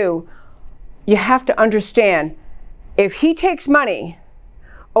hurt you. You have to understand, if he takes money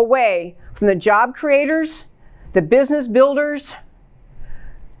away from the job creators, the business builders,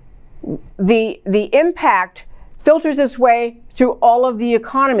 the impact filters its way through all of the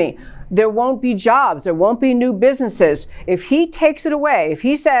economy. There won't be jobs. There won't be new businesses. If he takes it away, if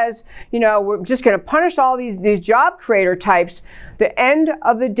he says, we're just going to punish all these job creator types, the end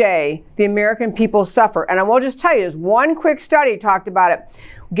of the day, the American people suffer. And I will just tell you, there's one quick study talked about it.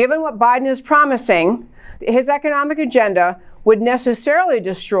 Given what Biden is promising, his economic agenda would necessarily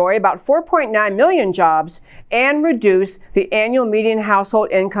destroy about 4.9 million jobs and reduce the annual median household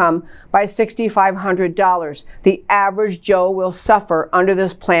income by $6,500. The average Joe will suffer under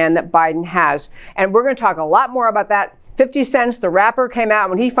this plan that Biden has. And we're going to talk a lot more about that. 50 Cent, the rapper, came out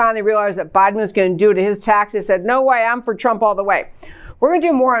when he finally realized that Biden was going to do to his taxes, said, no way, I'm for Trump all the way. We're going to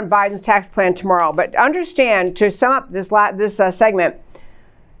do more on Biden's tax plan tomorrow. But understand, to sum up this segment,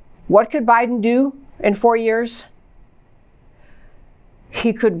 what could Biden do in 4 years?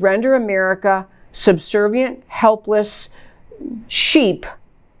 He could render America subservient, helpless sheep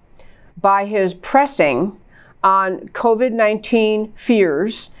by his pressing on COVID-19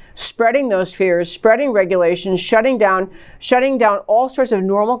 fears, spreading those fears, spreading regulations, shutting down all sorts of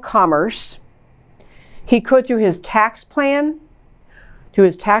normal commerce. He could, through his tax plan,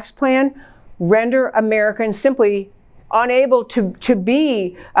 render Americans simply unable to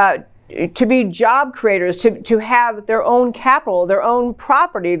be to be job creators, to have their own capital, their own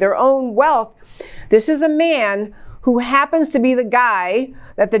property, their own wealth. This is a man who happens to be the guy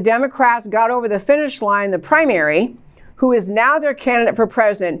that the Democrats got over the finish line in the primary, who is now their candidate for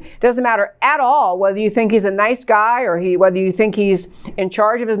president. It doesn't matter at all whether you think he's a nice guy or whether you think he's in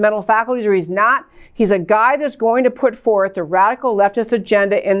charge of his mental faculties or he's not. He's a guy that's going to put forth the radical leftist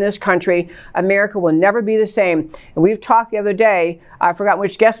agenda in this country. America will never be the same. And we've talked the other day, I forgot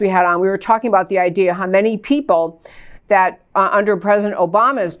which guest we had on, we were talking about the idea how many people that under President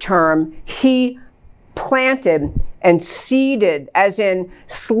Obama's term, he planted and seeded, as in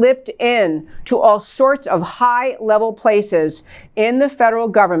slipped in to all sorts of high-level places in the federal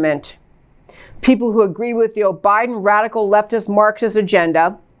government, people who agree with the Biden radical leftist Marxist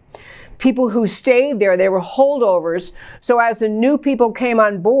agenda, people who stayed there, they were holdovers. So as the new people came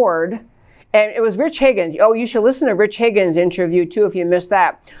on board, and it was Rich Higgins. Oh, you should listen to Rich Higgins' interview too if you missed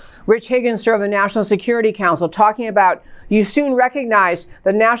that. Rich Higgins served the National Security Council, talking about, you soon recognize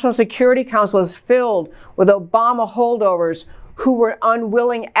the National Security Council was filled with Obama holdovers who were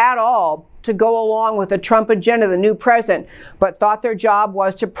unwilling at all to go along with the Trump agenda, the new president, but thought their job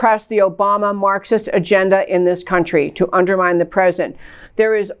was to press the Obama Marxist agenda in this country, to undermine the president.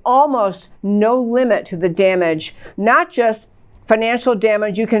 There is almost no limit to the damage, not just financial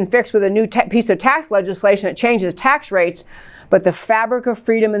damage you can fix with a new piece of tax legislation that changes tax rates, but the fabric of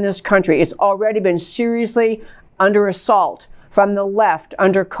freedom in this country. It's already been seriously under assault from the left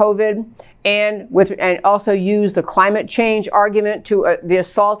under COVID, and also use the climate change argument to the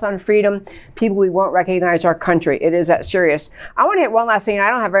assault on freedom. People, we won't recognize our country. It is that serious. I want to hit one last thing. I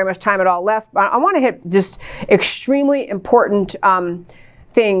don't have very much time at all left, but I want to hit just extremely important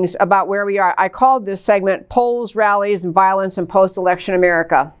things about where we are. I called this segment Polls, Rallies, and Violence in Post-Election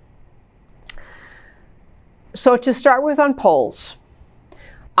America. So to start with on polls,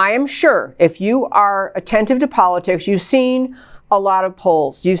 I am sure if you are attentive to politics, you've seen a lot of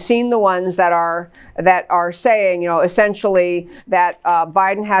polls. You've seen the ones that are saying, essentially that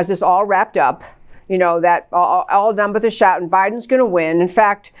Biden has this all wrapped up, that all done with a shot, and Biden's going to win. In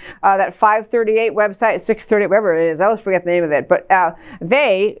fact, that 538 website, 638, whatever it is, I always forget the name of it, but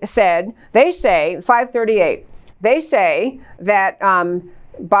they say 538. They say that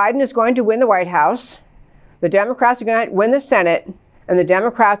Biden is going to win the White House, the Democrats are going to win the Senate, and the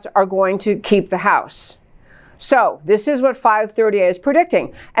Democrats are going to keep the House. So this is what 538 is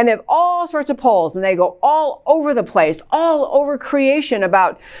predicting. And they have all sorts of polls, and they go all over the place, all over creation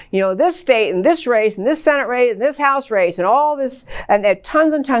about, this state and this race and this Senate race and this House race and all this, and they have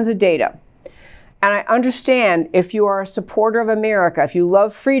tons and tons of data. And I understand if you are a supporter of America, if you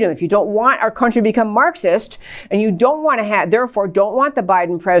love freedom, if you don't want our country to become Marxist, and you don't want to therefore don't want the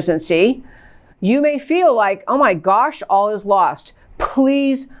Biden presidency, you may feel like, oh my gosh, all is lost.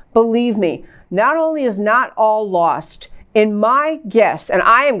 Please believe me. Not only is not all lost, in my guess, and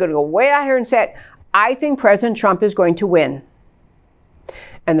I am going to go way out here and say it, I think President Trump is going to win.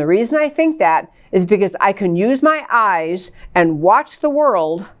 And the reason I think that is because I can use my eyes and watch the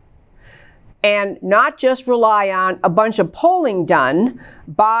world and not just rely on a bunch of polling done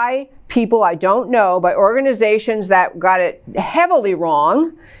by people I don't know, by organizations that got it heavily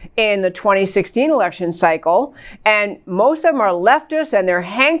wrong in the 2016 election cycle, and most of them are leftists and they're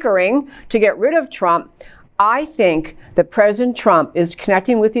hankering to get rid of Trump. I think that President Trump is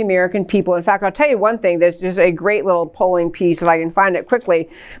connecting with the American people. In fact, I'll tell you one thing. There's just a great little polling piece, if I can find it quickly.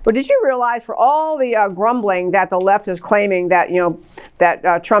 But did you realize, for all the grumbling that the left is claiming that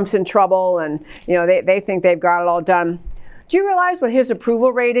that Trump's in trouble and they think they've got it all done, do you realize what his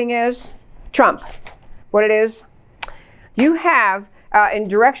approval rating is? Trump, what it is? You have in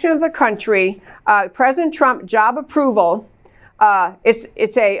direction of the country, President Trump job approval.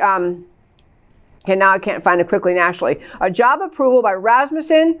 It's a okay, now I can't find it quickly nationally. A job approval by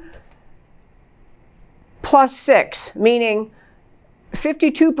Rasmussen +6, meaning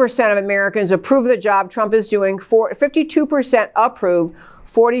 52% of Americans approve of the job Trump is doing. 52% approve,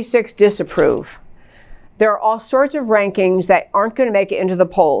 46 disapprove. There are all sorts of rankings that aren't going to make it into the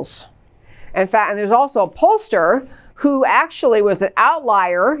polls. In fact, and there's also a pollster who actually was an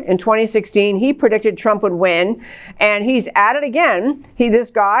outlier in 2016. He predicted Trump would win, and he's at it again. He's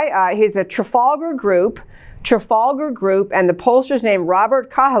a Trafalgar Group, and the pollster's named Robert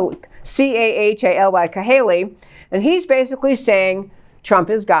Cahaly, C-A-H-A-L-Y, Cahaly, and he's basically saying Trump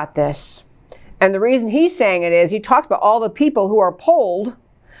has got this. And the reason he's saying it is he talks about all the people who are polled,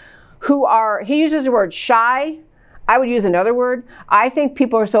 he uses the word shy. I would use another word. I think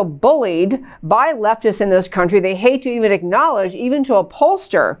people are so bullied by leftists in this country, they hate to even acknowledge, even to a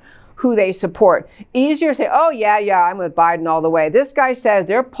pollster who they support. Easier to say, oh, yeah, I'm with Biden all the way. This guy says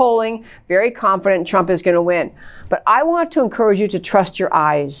they're polling very confident Trump is going to win. But I want to encourage you to trust your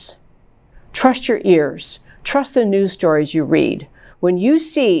eyes, trust your ears, trust the news stories you read. When you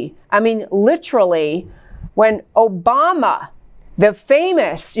see, literally, when Obama, the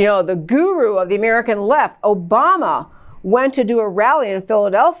famous, the guru of the American left, Obama went to do a rally in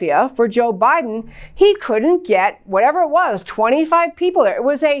Philadelphia for Joe Biden, he couldn't get whatever it was, 25 people there. It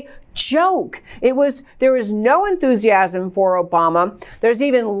was a joke. There was no enthusiasm for Obama. There's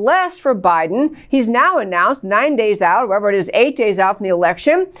even less for Biden. He's now announced 9 days out, whatever it is, 8 days out from the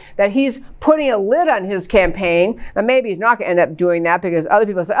election, that he's putting a lid on his campaign. Now, maybe he's not going to end up doing that because other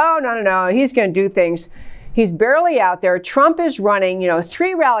people say, oh, no, he's going to do things. He's barely out there. Trump is running,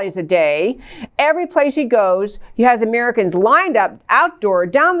 3 rallies a day. Every place he goes, he has Americans lined up outdoor,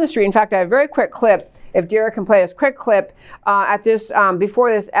 down the street. In fact, I have a very quick clip. If Derek can play this quick clip at this,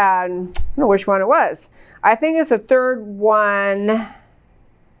 before this ad, I don't know which one it was. I think it's the third one.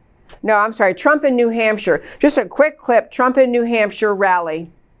 No, I'm sorry, Trump in New Hampshire. Just a quick clip, Trump in New Hampshire rally.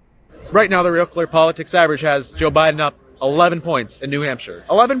 Right now, the Real Clear Politics average has Joe Biden up 11 points in New Hampshire.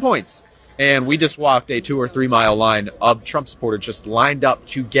 11 points. And we just walked a 2 or 3 mile line of Trump supporters just lined up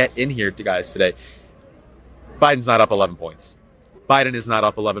to get in here, guys, today. Biden's not up 11 points. Biden is not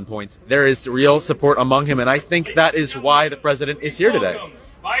up 11 points. There is real support among him, and I think that is why the president is here today.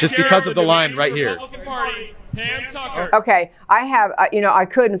 Just because of the line right here. Okay, I have, I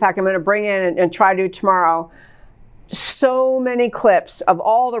could, in fact, I'm going to bring in and try to do tomorrow so many clips of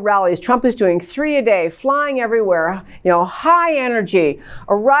all the rallies Trump is doing, 3 a day, flying everywhere, high energy,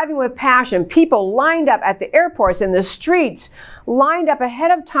 arriving with passion, people lined up at the airports, in the streets, lined up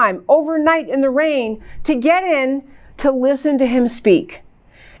ahead of time, overnight in the rain, to get in to listen to him speak.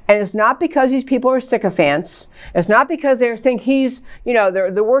 And it's not because these people are sycophants. It's not because they think he's,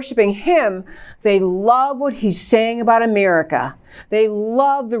 they're worshiping him. They love what he's saying about America. They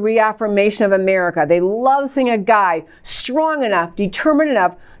love the reaffirmation of America. They love seeing a guy strong enough, determined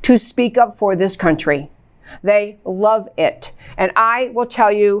enough to speak up for this country. They love it. And I will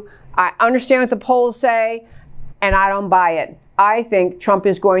tell you, I understand what the polls say, and I don't buy it. I think Trump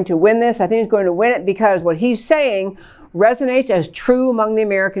is going to win this. I think he's going to win it because what he's saying resonates as true among the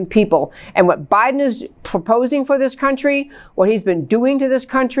American people. And what Biden is proposing for this country, what he's been doing to this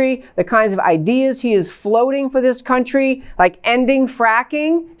country, the kinds of ideas he is floating for this country, like ending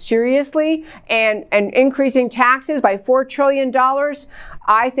fracking, seriously, and increasing taxes by $4 trillion,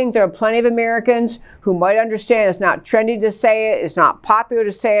 I think there are plenty of Americans who might understand it's not trendy to say it, it's not popular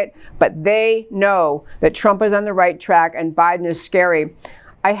to say it, but they know that Trump is on the right track and Biden is scary.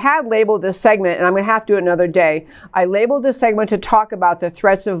 I had labeled this segment, and I'm going to have to do it another day. I labeled this segment to talk about the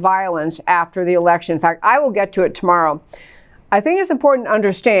threats of violence after the election. In fact, I will get to it tomorrow. I think it's important to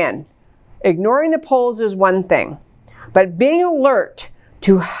understand, ignoring the polls is one thing, but being alert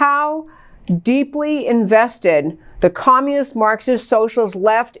to how deeply invested the communist, Marxist, socialist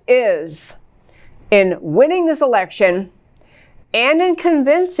left is in winning this election and in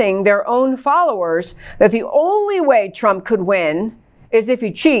convincing their own followers that the only way Trump could win is if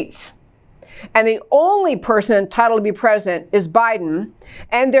he cheats. And the only person entitled to be president is Biden.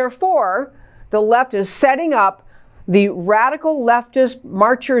 And therefore, the left is setting up the radical leftist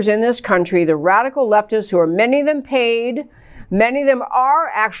marchers in this country, the radical leftists who are many of them paid, many of them are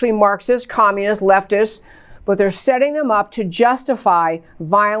actually Marxist, communist, leftists, but they're setting them up to justify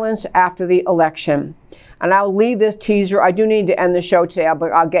violence after the election. And I'll leave this teaser. I do need to end the show today,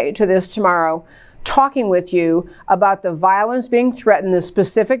 but I'll get to this tomorrow, talking with you about the violence being threatened, the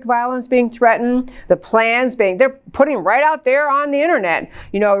specific violence being threatened, the plans they're putting right out there on the internet.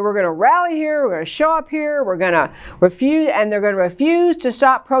 We're going to rally here, we're going to show up here, we're going to refuse, and they're going to refuse to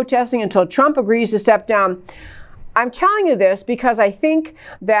stop protesting until Trump agrees to step down. I'm telling you this because I think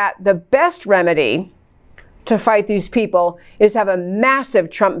that the best remedy to fight these people is have a massive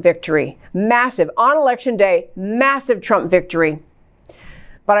Trump victory. Massive. On election day, massive Trump victory.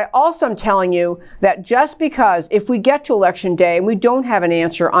 But I also am telling you that just because if we get to election day and we don't have an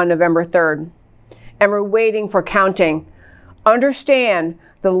answer on November 3rd and we're waiting for counting, understand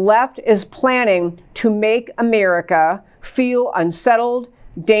the left is planning to make America feel unsettled,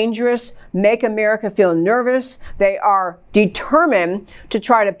 dangerous, make America feel nervous. They are determined to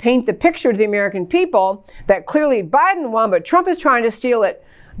try to paint the picture to the American people that clearly Biden won, but Trump is trying to steal it.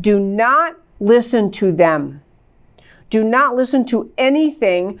 Do not listen to them. Do not listen to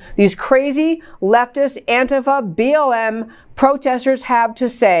anything these crazy leftist, Antifa, BLM protesters have to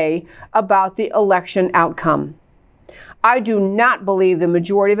say about the election outcome. I do not believe the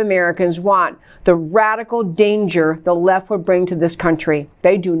majority of Americans want the radical danger the left would bring to this country.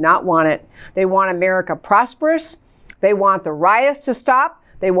 They do not want it. They want America prosperous. They want the riots to stop.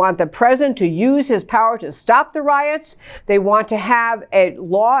 They want the president to use his power to stop the riots. They want to have a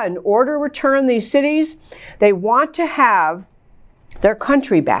law and order return in these cities. They want to have their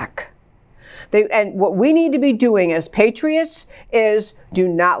country back. And what we need to be doing as patriots is do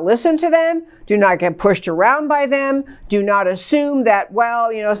not listen to them, do not get pushed around by them, do not assume that,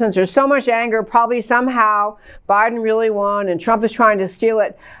 well, since there's so much anger, probably somehow Biden really won and Trump is trying to steal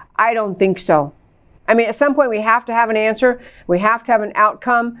it. I don't think so. I mean, at some point we have to have an answer, we have to have an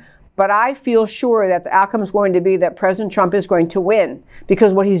outcome, but I feel sure that the outcome is going to be that President Trump is going to win,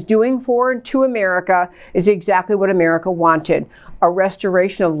 because what he's doing for and to America is exactly what America wanted. A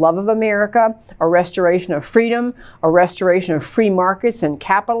restoration of love of America, a restoration of freedom, a restoration of free markets and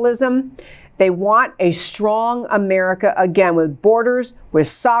capitalism. They want a strong America again, with borders, with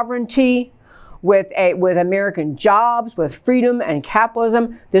sovereignty, with American jobs, with freedom and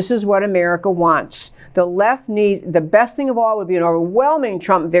capitalism. This is what America wants. The left needs, the best thing of all would be an overwhelming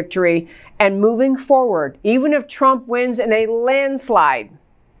Trump victory and moving forward, even if Trump wins in a landslide.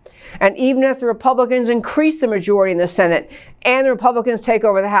 And even if the Republicans increase the majority in the Senate and the Republicans take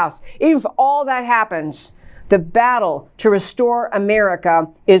over the House, even if all that happens, the battle to restore America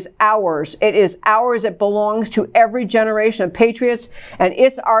is ours. It is ours. It belongs to every generation of patriots. And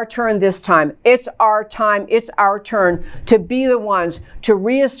it's our turn this time. It's our time. It's our turn to be the ones to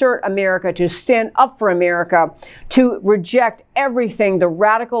reassert America, to stand up for America, to reject everything the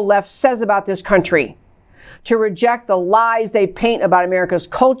radical left says about this country, to reject the lies they paint about America's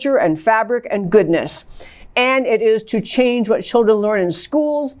culture and fabric and goodness. And it is to change what children learn in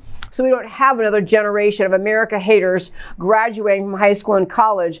schools, so we don't have another generation of America haters graduating from high school and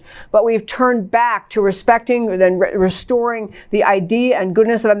college, but we've turned back to respecting and restoring the idea and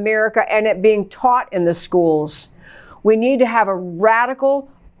goodness of America and it being taught in the schools. We need to have a radical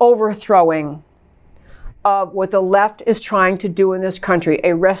overthrowing of what the left is trying to do in this country,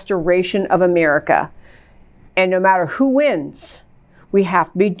 a restoration of America. And no matter who wins, we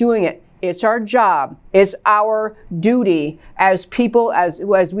have to be doing it. It's our job. It's our duty as people, as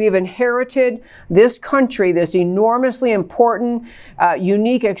we've inherited this country, this enormously important,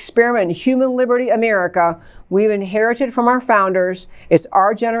 unique experiment in human liberty, America. We've inherited from our founders. It's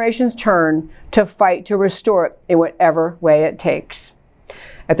our generation's turn to fight to restore it in whatever way it takes.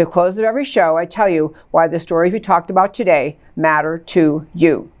 At the close of every show, I tell you why the stories we talked about today matter to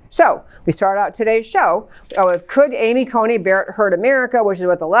you. So, we start out today's show with Could Amy Coney Barrett Hurt America, which is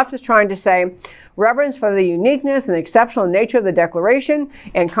what the left is trying to say. Reverence for the uniqueness and exceptional nature of the Declaration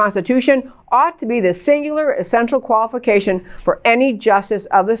and Constitution ought to be the singular essential qualification for any justice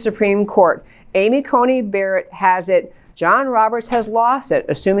of the Supreme Court. Amy Coney Barrett has it. John Roberts has lost it,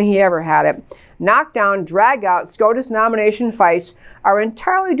 assuming he ever had it. Knockdown, drag-out, SCOTUS nomination fights are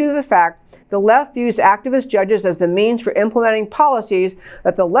entirely due to the fact the left views activist judges as the means for implementing policies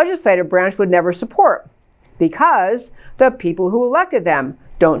that the legislative branch would never support, because the people who elected them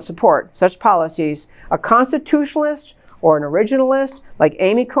don't support such policies. A constitutionalist or an originalist like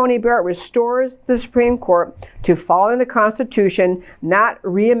Amy Coney Barrett restores the Supreme Court to following the Constitution, not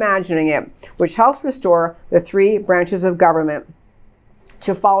reimagining it, which helps restore the three branches of government,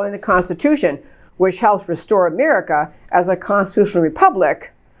 to following the Constitution, which helps restore America as a constitutional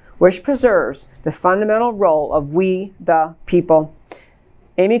republic, which preserves the fundamental role of we, the people.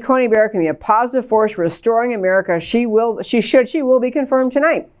 Amy Coney Barrett can be a positive force for restoring America. She will be confirmed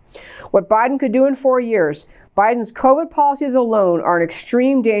tonight. What Biden could do in 4 years. Biden's COVID policies alone are an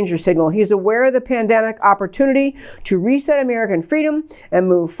extreme danger signal. He's aware of the pandemic opportunity to reset American freedom and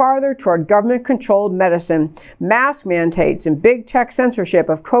move farther toward government-controlled medicine. Mask mandates and big tech censorship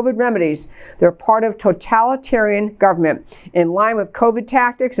of COVID remedies. They're part of totalitarian government, in line with COVID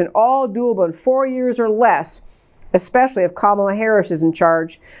tactics and all doable in 4 years or less, especially if Kamala Harris is in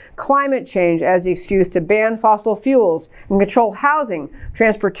charge. Climate change as the excuse to ban fossil fuels and control housing,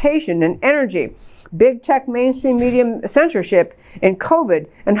 transportation, and energy. Big tech mainstream media censorship in COVID,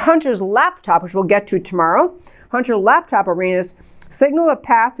 and Hunter's laptop, which we'll get to tomorrow. Hunter laptop arenas signal a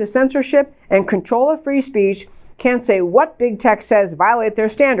path to censorship and control of free speech. Can't say what big tech says violate their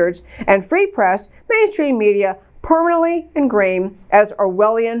standards, and free press, mainstream media, permanently ingrained as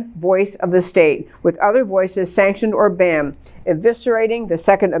Orwellian voice of the state, with other voices sanctioned or banned, eviscerating the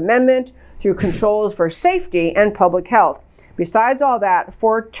Second Amendment through controls for safety and public health. Besides all that,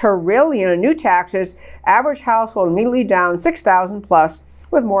 $4 trillion in new taxes, average household immediately down 6,000 plus,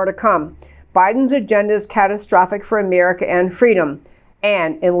 with more to come. Biden's agenda is catastrophic for America and freedom,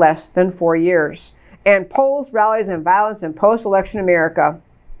 and in less than 4 years. And polls, rallies, and violence in post-election America.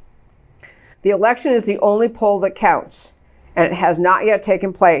 The election is the only poll that counts, and it has not yet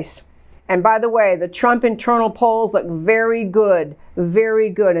taken place. And by the way, the Trump internal polls look very good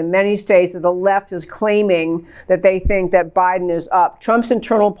in many states that the left is claiming that they think that Biden is up. Trump's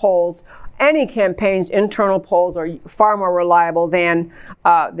internal polls, any campaign's internal polls, are far more reliable than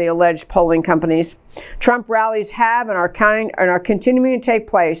the alleged polling companies. Trump rallies have and are continuing to take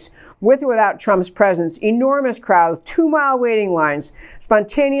place with or without Trump's presence. Enormous crowds, 2-mile waiting lines,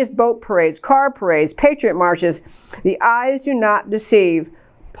 spontaneous boat parades, car parades, patriot marches. The eyes do not deceive.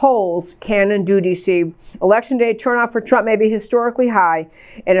 Polls can and do deceive. Election day turnout for Trump may be historically high.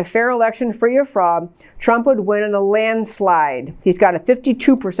 In a fair election free of fraud, Trump would win in a landslide. He's got a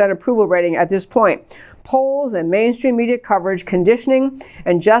 52% approval rating at this point. Polls and mainstream media coverage conditioning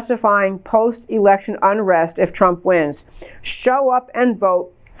and justifying post-election unrest if Trump wins. Show up and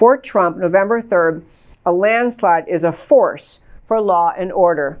vote for Trump November 3rd. A landslide is a force for law and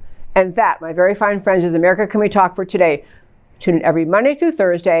order. And that, my very fine friends, is America Can We Talk for today. Tune in every Monday through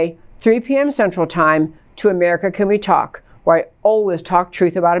Thursday, 3 p.m. Central Time, to America Can We Talk, where I always talk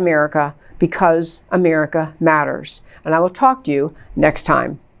truth about America because America matters. And I will talk to you next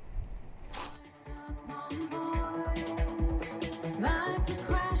time.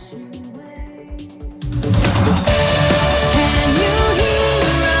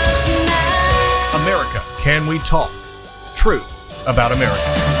 America Can We Talk? Truth about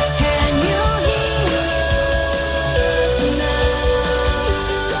America.